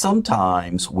 But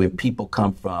sometimes when people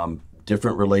come from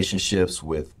different relationships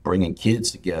with bringing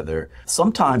kids together,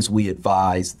 sometimes we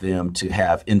advise them to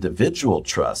have individual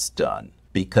trusts done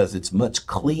because it's much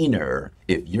cleaner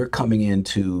if you're coming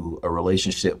into a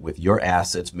relationship with your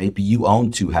assets. Maybe you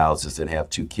own 2 houses and have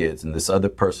 2 kids, and this other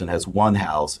person has 1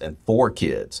 house and 4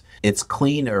 kids. It's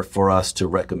cleaner for us to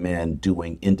recommend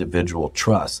doing individual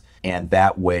trusts, and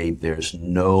that way there's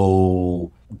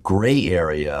no gray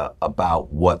area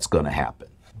about what's going to happen.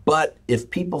 But if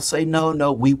people say,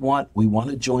 no, we want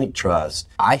a joint trust,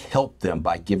 I help them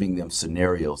by giving them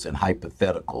scenarios and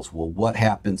hypotheticals. Well, what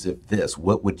happens if this?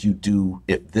 What would you do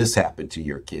if this happened to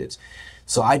your kids?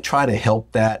 So I try to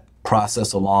help that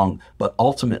process along, but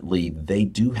ultimately they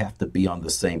do have to be on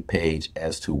the same page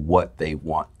as to what they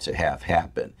want to have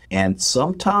happen. And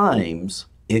sometimes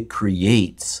it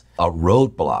creates a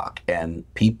roadblock, and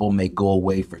people may go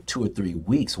away for 2 or 3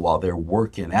 weeks while they're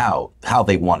working out how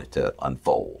they want it to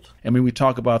unfold. I mean, we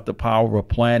talk about the power of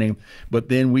planning, but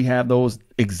then we have those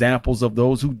examples of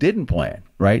those who didn't plan,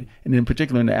 right? And in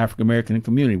particular in the African-American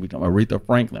community, we talk about Aretha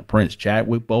Franklin, Prince,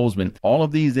 Chadwick Boseman. All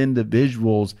of these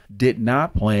individuals did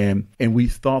not plan, and we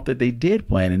thought that they did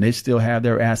plan, and they still have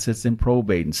their assets in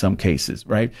probate in some cases,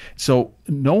 right? So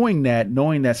knowing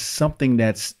that's something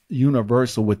that's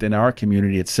universal within our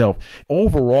community itself,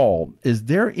 overall, is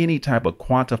there any type of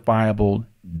quantifiable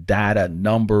data,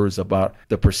 numbers about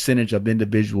the percentage of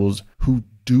individuals who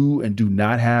do and do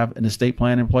not have an estate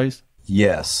plan in place?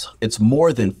 Yes, it's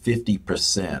more than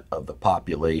 50% of the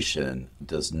population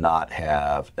does not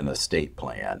have an estate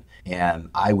plan. And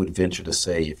I would venture to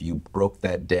say if you broke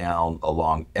that down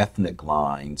along ethnic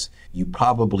lines, you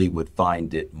probably would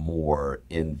find it more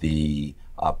in the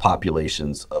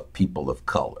populations of people of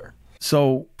color.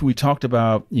 So we talked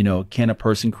about, can a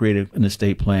person create an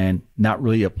estate plan? Not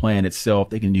really a plan itself.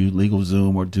 They can use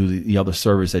LegalZoom or do the other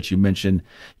service that you mentioned.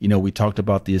 We talked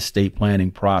about the estate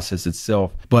planning process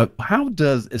itself. But how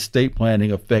does estate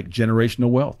planning affect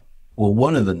generational wealth? Well,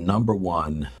 one of the number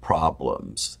one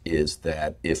problems is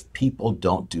that if people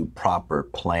don't do proper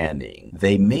planning,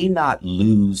 they may not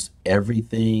lose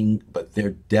everything, but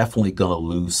they're definitely going to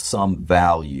lose some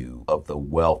value of the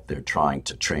wealth they're trying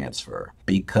to transfer.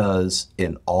 Because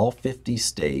in all 50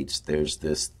 states, there's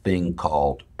this thing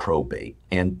called probate.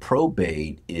 And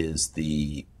probate is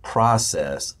the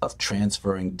process of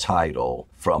transferring title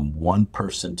from one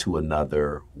person to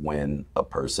another when a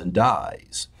person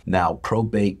dies. Now,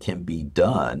 probate can be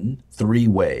done 3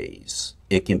 ways.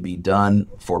 It can be done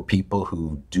for people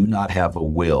who do not have a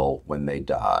will when they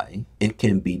die. It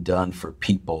can be done for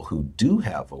people who do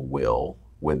have a will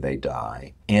when they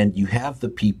die. And you have the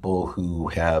people who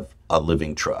have a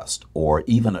living trust or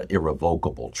even an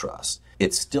irrevocable trust.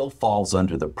 It still falls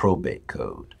under the probate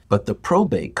code. But the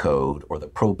probate code or the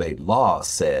probate law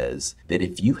says that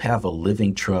if you have a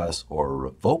living trust or a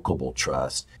revocable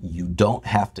trust, you don't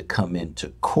have to come into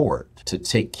court to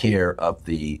take care of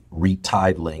the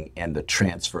retitling and the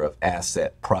transfer of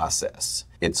asset process.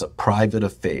 It's a private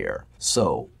affair.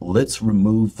 So let's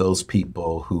remove those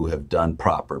people who have done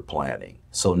proper planning.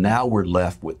 So now we're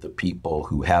left with the people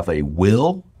who have a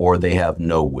will or they have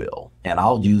no will. And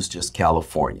I'll use just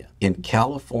California. In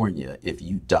California, if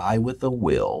you die with a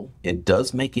will, it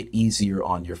does make it easier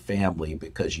on your family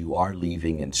because you are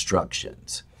leaving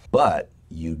instructions, but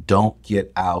you don't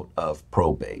get out of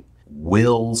probate.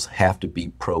 Wills have to be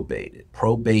probated.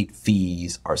 Probate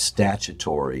fees are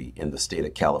statutory in the state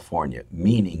of California,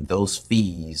 meaning those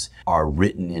fees are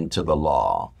written into the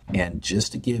law. And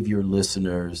just to give your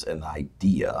listeners an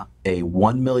idea, a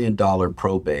 $1 million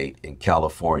probate in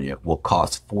California will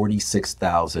cost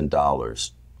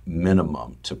 $46,000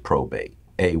 minimum to probate.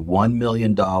 A $1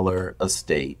 million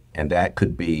estate, and that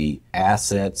could be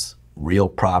assets, real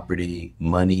property,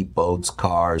 money, boats,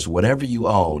 cars, whatever you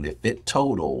own, if it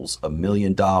totals $1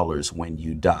 million when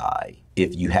you die,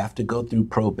 if you have to go through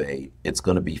probate, it's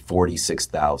going to be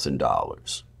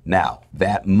 $46,000. Now,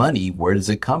 that money, where does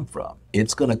it come from?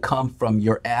 It's going to come from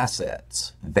your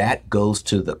assets. That goes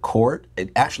to the court.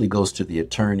 It actually goes to the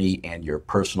attorney and your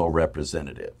personal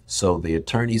representative. So the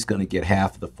attorney's going to get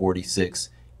half of the 46,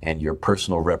 and your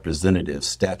personal representative,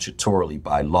 statutorily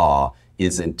by law,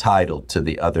 is entitled to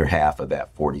the other half of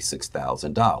that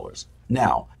 $46,000.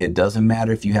 Now, it doesn't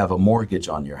matter if you have a mortgage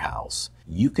on your house.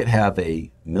 You could have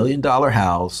a $1 million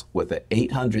house with an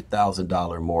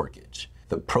 $800,000 mortgage.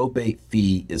 The probate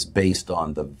fee is based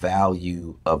on the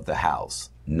value of the house,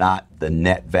 not the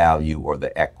net value or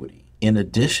the equity. In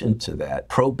addition to that,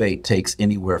 probate takes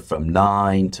anywhere from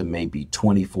 9 to maybe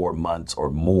 24 months or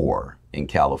more in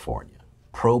California.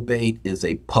 Probate is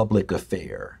a public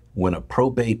affair. When a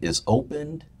probate is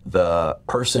opened, the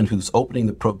person who's opening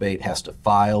the probate has to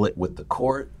file it with the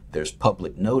court. There's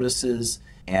public notices,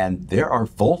 and there are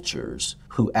vultures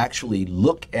who actually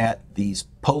look at these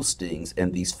postings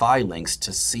and these filings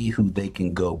to see who they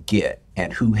can go get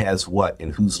and who has what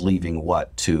and who's leaving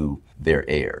what to their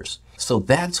heirs. So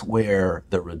that's where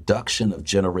the reduction of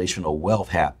generational wealth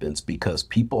happens, because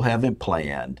people haven't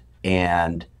planned,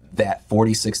 and that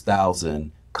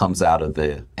 46,000 comes out of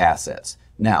the assets.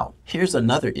 Now, here's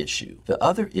another issue. The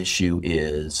other issue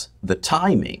is the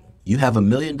timing. You have $1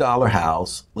 million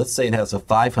house. Let's say it has a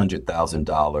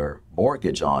 $500,000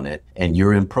 mortgage on it, and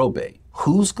you're in probate.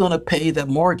 Who's going to pay the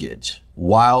mortgage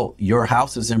while your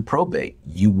house is in probate?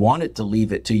 You wanted to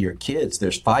leave it to your kids.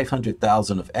 There's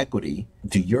 $500,000 of equity.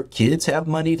 Do your kids have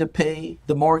money to pay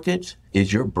the mortgage?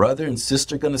 Is your brother and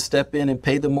sister going to step in and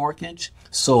pay the mortgage?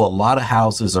 So a lot of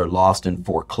houses are lost in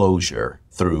foreclosure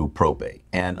through probate.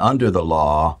 And under the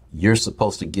law, you're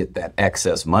supposed to get that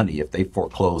excess money. If they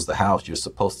foreclose the house, you're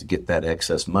supposed to get that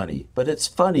excess money. But it's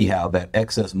funny how that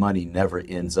excess money never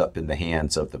ends up in the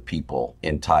hands of the people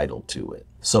entitled to it.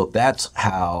 So that's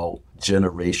how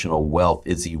generational wealth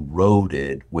is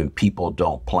eroded when people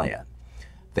don't plan.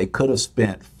 They could have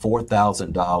spent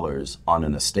 $4,000 on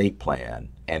an estate plan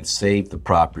and saved the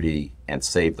property and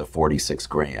saved the 46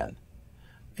 grand.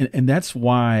 And that's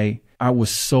why I was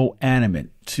so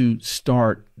adamant to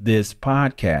start this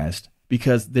podcast,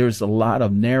 because there's a lot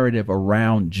of narrative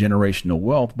around generational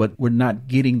wealth, but we're not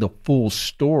getting the full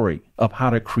story of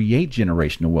how to create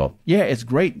generational wealth. Yeah, it's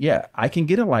great. Yeah, I can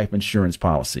get a life insurance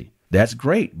policy. That's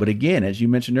great. But again, as you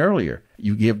mentioned earlier,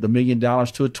 you give the $1 million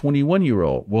to a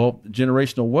 21-year-old. Well,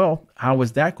 generational wealth, how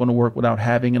is that going to work without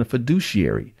having a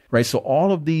fiduciary? Right. So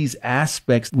all of these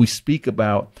aspects we speak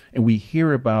about and we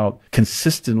hear about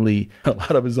consistently, a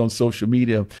lot of it's on social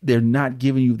media, they're not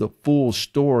giving you the full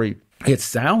story. It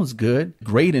sounds good,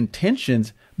 great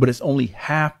intentions, but it's only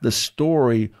half the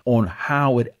story on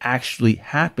how it actually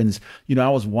happens. You know,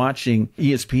 I was watching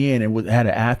ESPN and had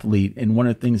an athlete, and one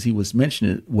of the things he was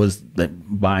mentioning was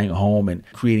that buying a home and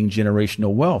creating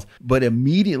generational wealth. But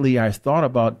immediately I thought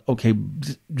about, okay,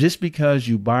 just because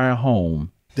you buy a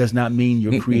home does not mean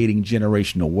you're creating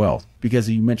generational wealth. Because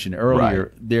you mentioned earlier,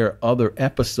 right, there are other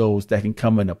episodes that can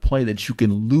come into play that you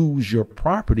can lose your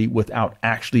property without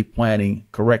actually planning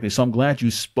correctly. So I'm glad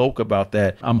you spoke about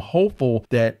that. I'm hopeful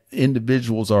that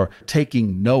individuals are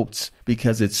taking notes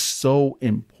because it's so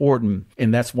important.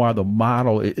 And that's why the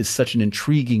model is such an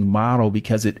intriguing model,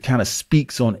 because it kind of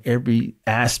speaks on every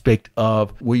aspect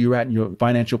of where you're at in your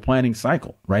financial planning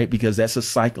cycle, right? Because that's a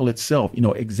cycle itself, you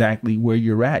know, exactly where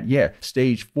you're at. Yeah.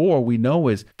 Stage 4, we know,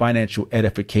 is financial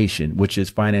edification, which is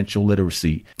financial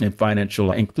literacy and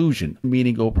financial inclusion,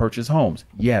 meaning go purchase homes.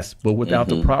 Yes, but without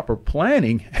the proper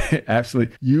planning, actually,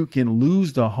 you can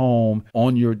lose the home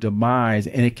on your demise,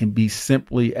 and it can be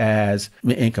simply as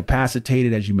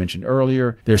incapacitated, as you mentioned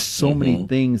earlier. There's so many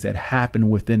things that happen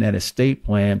within that estate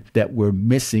plan that we're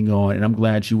missing on, and I'm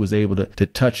glad you was able to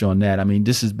touch on that. I mean,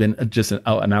 this has been just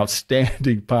an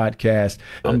outstanding podcast.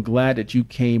 I'm glad that you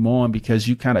came on because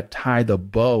you kind of tie the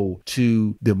bow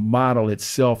to the model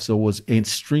itself. So it was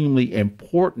extremely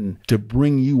important to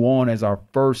bring you on as our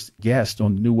first guest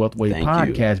on the New Wealth Way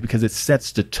podcast, because it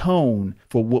sets the tone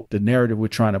for what the narrative we're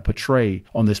trying to portray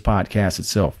on this podcast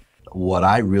itself. What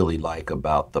I really like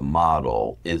about the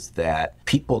model is that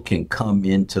people can come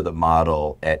into the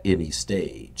model at any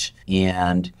stage.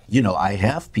 And, you know, I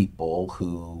have people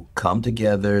who come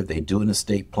together, they do an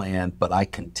estate plan, but I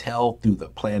can tell through the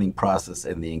planning process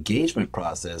and the engagement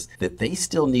process that they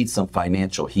still need some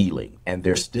financial healing, and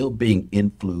they're still being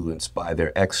influenced by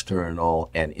their external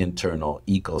and internal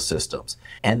ecosystems.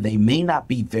 And they may not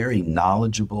be very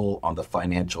knowledgeable on the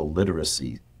financial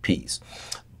literacy piece.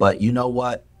 But you know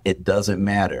what? It doesn't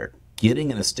matter.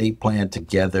 Getting an estate plan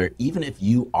together, even if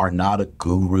you are not a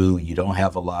guru, you don't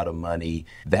have a lot of money,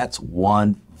 that's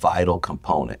one vital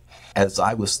component. As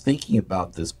I was thinking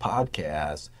about this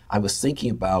podcast, I was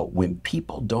thinking about when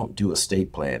people don't do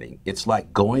estate planning, it's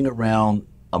like going around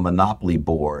a monopoly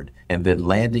board and then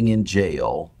landing in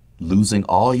jail, losing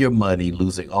all your money,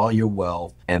 losing all your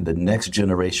wealth, and the next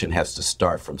generation has to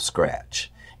start from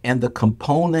scratch. And the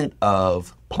component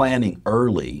of planning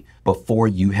early before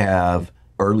you have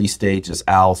early stages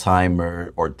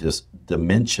Alzheimer or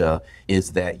dementia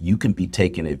is that you can be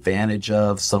taken advantage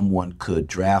of. Someone could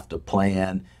draft a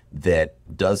plan that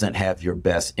doesn't have your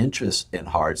best interest in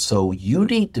heart. So you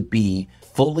need to be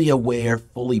fully aware,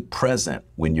 fully present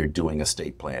when you're doing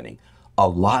estate planning. A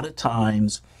lot of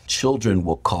times children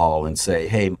will call and say,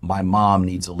 hey, my mom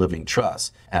needs a living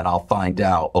trust. And I'll find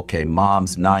out, okay,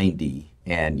 mom's 90.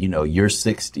 And, you know, you're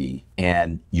 60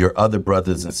 and your other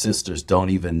brothers and sisters don't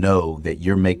even know that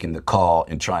you're making the call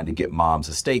and trying to get mom's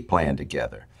estate plan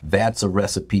together. That's a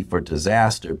recipe for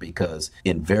disaster, because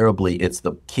invariably it's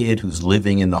the kid who's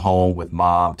living in the home with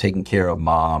mom, taking care of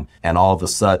mom, and all of a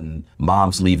sudden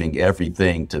mom's leaving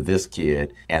everything to this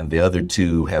kid and the other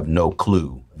two have no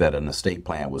clue that an estate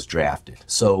plan was drafted.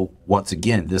 So once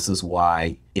again, this is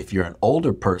why if you're an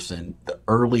older person, the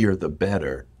earlier the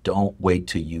better Don't wait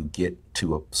till you get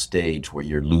to a stage where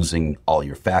you're losing all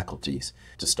your faculties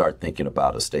to start thinking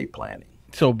about estate planning.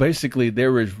 So basically,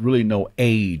 there is really no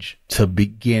age to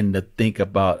begin to think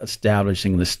about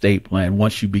establishing an estate plan.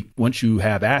 Once you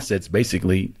have assets,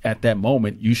 basically, at that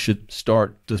moment, you should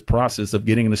start the process of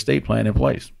getting an estate plan in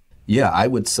place. Yeah, I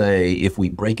would say if we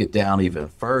break it down even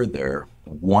further,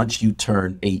 once you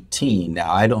turn 18,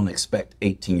 now I don't expect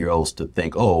 18-year-olds to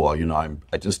think, oh, well,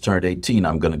 I just turned 18,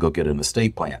 I'm going to go get an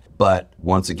estate plan. But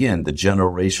once again, the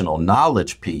generational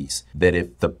knowledge piece, that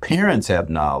if the parents have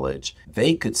knowledge,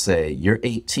 they could say, you're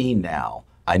 18 now.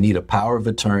 I need a power of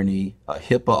attorney, a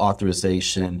HIPAA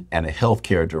authorization, and a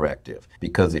healthcare directive.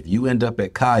 Because if you end up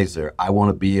at Kaiser, I want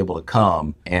to be able to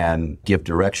come and give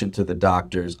direction to the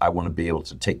doctors. I want to be able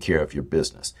to take care of your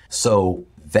business. So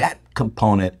that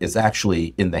component is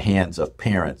actually in the hands of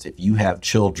parents. If you have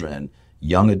children,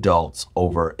 young adults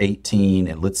over 18,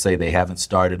 and let's say they haven't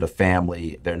started a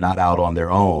family, they're not out on their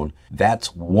own,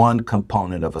 that's one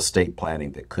component of estate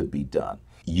planning that could be done.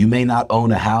 You may not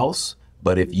own a house,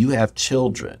 but if you have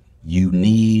children, you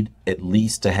need at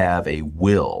least to have a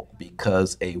will,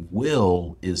 because a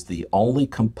will is the only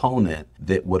component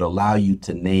that would allow you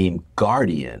to name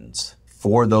guardians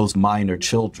for those minor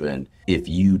children if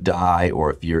you die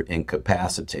or if you're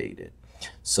incapacitated.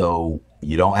 So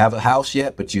you don't have a house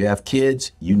yet, but you have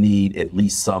kids, you need at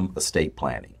least some estate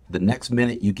planning. The next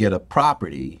minute you get a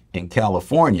property in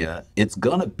California, it's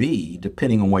gonna be,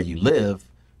 depending on where you live,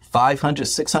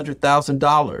 $500,000,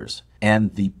 $600,000.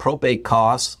 And the probate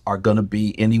costs are gonna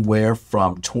be anywhere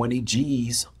from 20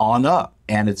 G's on up.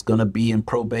 And it's gonna be in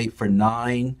probate for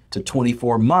 9 to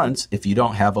 24 months if you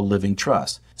don't have a living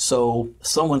trust. So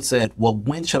someone said, well,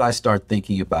 when should I start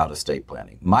thinking about estate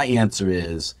planning? My answer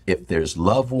is, if there's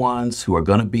loved ones who are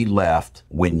going to be left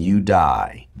when you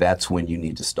die, that's when you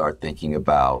need to start thinking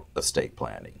about estate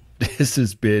planning. This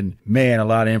has been, a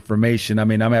lot of information. I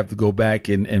mean, I'm going to have to go back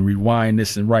and rewind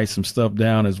this and write some stuff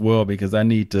down as well, because I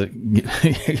need to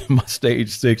get my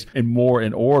stage 6 and more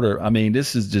in order. I mean,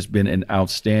 this has just been an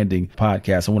outstanding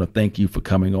podcast. I want to thank you for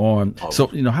coming on. So,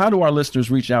 how do our listeners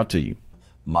reach out to you?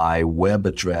 My web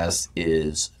address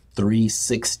is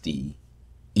 360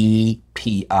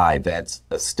 EPI. That's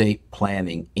Estate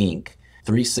Planning Inc.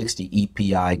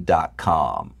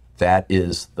 360EPI.com. That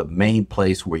is the main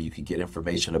place where you can get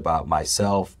information about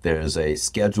myself. There's a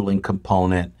scheduling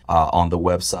component on the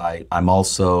website. I'm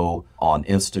also on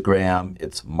Instagram.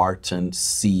 It's Martin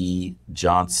C.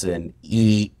 Johnson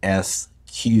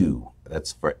ESQ.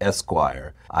 That's for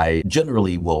Esquire. I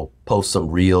generally will post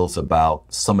some reels about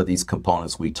some of these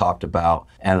components we talked about,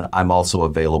 and I'm also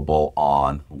available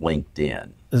on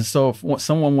LinkedIn. So if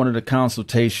someone wanted a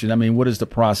consultation, what is the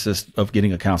process of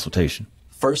getting a consultation?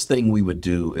 First thing we would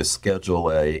do is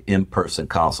schedule a in-person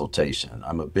consultation.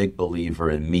 I'm a big believer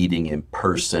in meeting in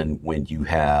person when you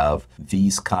have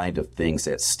these kind of things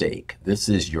at stake. This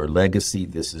is your legacy.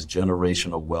 This is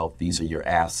generational wealth. These are your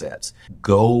assets.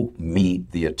 Go meet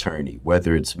the attorney,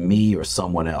 whether it's me or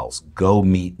someone else. Go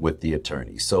meet with the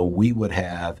attorney. So we would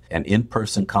have an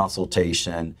in-person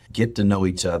consultation, get to know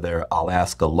each other. I'll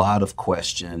ask a lot of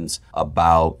questions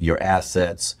about your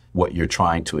assets, what you're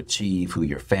trying to achieve, who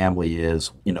your family is,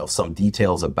 some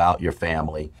details about your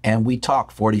family. And we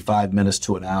talk 45 minutes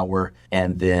to an hour.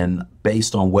 And then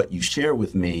based on what you share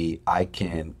with me, I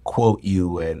can quote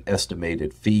you an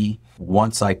estimated fee.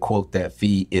 Once I quote that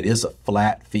fee, it is a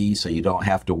flat fee, so you don't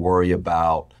have to worry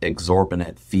about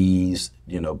exorbitant fees,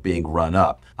 being run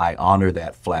up. I honor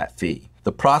that flat fee.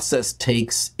 The process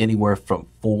takes anywhere from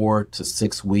 4 to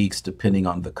 6 weeks, depending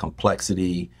on the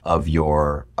complexity of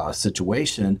your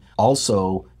situation.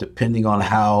 Also, depending on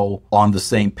how on the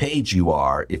same page you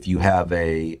are, if you have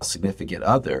a significant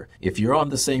other. If you're on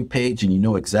the same page and you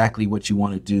know exactly what you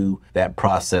want to do, that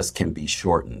process can be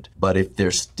shortened. But if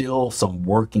there's still some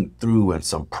working through and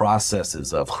some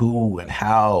processes of who and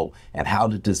how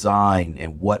to design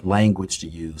and what language to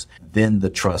use, then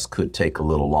the trust could take a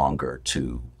little longer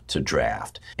to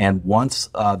draft. And once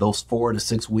those 4 to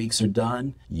 6 weeks are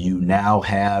done, you now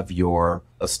have your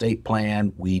estate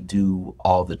plan. We do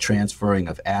all the transferring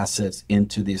of assets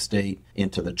into the estate,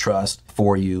 into the trust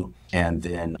for you, and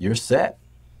then you're set.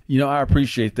 I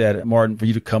appreciate that, Martin, for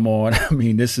you to come on.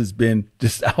 This has been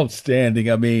just outstanding.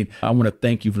 I want to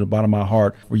thank you from the bottom of my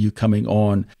heart for you coming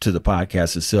on to the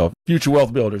podcast itself. Future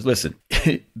Wealth Builders, listen,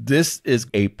 this is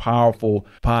a powerful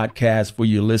podcast for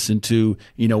you to listen to.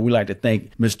 We like to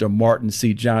thank Mr. Martin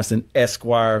C. Johnson,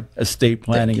 Esquire, estate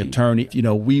planning attorney.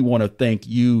 We want to thank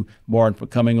you, Martin, for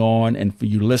coming on. And for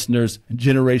you listeners,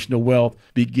 generational wealth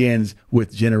begins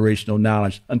with generational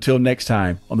knowledge. Until next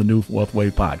time on the New Wealth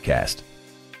Wave podcast.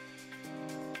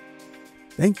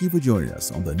 Thank you for joining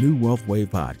us on the New Wealth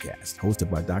Wave podcast, hosted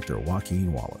by Dr.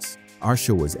 Joaquin Wallace. Our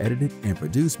show is edited and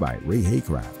produced by Ray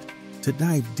Haycraft. To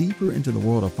dive deeper into the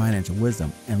world of financial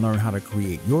wisdom and learn how to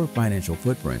create your financial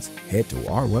footprints, head to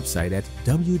our website at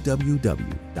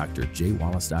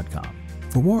www.drjwallace.com.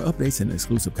 For more updates and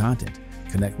exclusive content,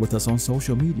 connect with us on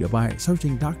social media by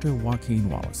searching Dr. Joaquin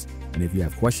Wallace. And if you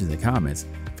have questions and comments,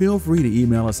 feel free to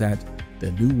email us at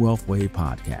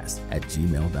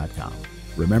thenewwealthwavepodcast@gmail.com.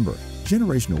 Remember,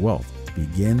 generational wealth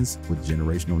begins with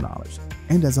generational knowledge.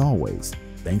 And as always,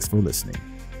 thanks for listening.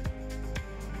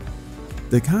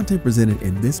 The content presented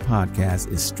in this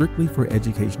podcast is strictly for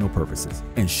educational purposes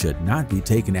and should not be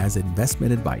taken as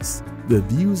investment advice. The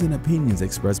views and opinions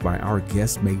expressed by our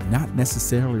guests may not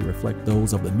necessarily reflect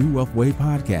those of the New Wealth Wave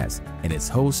podcast and its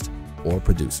host or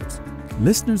producers.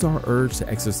 Listeners are urged to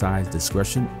exercise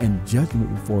discretion and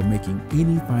judgment before making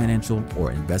any financial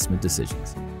or investment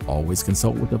decisions. Always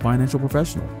consult with a financial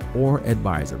professional or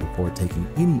advisor before taking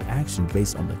any action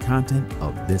based on the content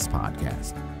of this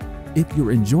podcast. If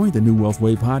you're enjoying the New Wealth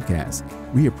Wave podcast,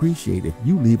 we appreciate if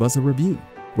you leave us a review.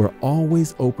 We're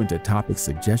always open to topic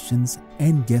suggestions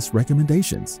and guest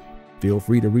recommendations. Feel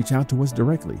free to reach out to us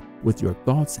directly with your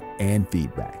thoughts and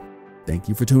feedback. Thank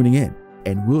you for tuning in,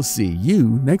 and we'll see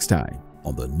you next time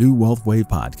on the New Wealth Wave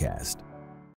podcast.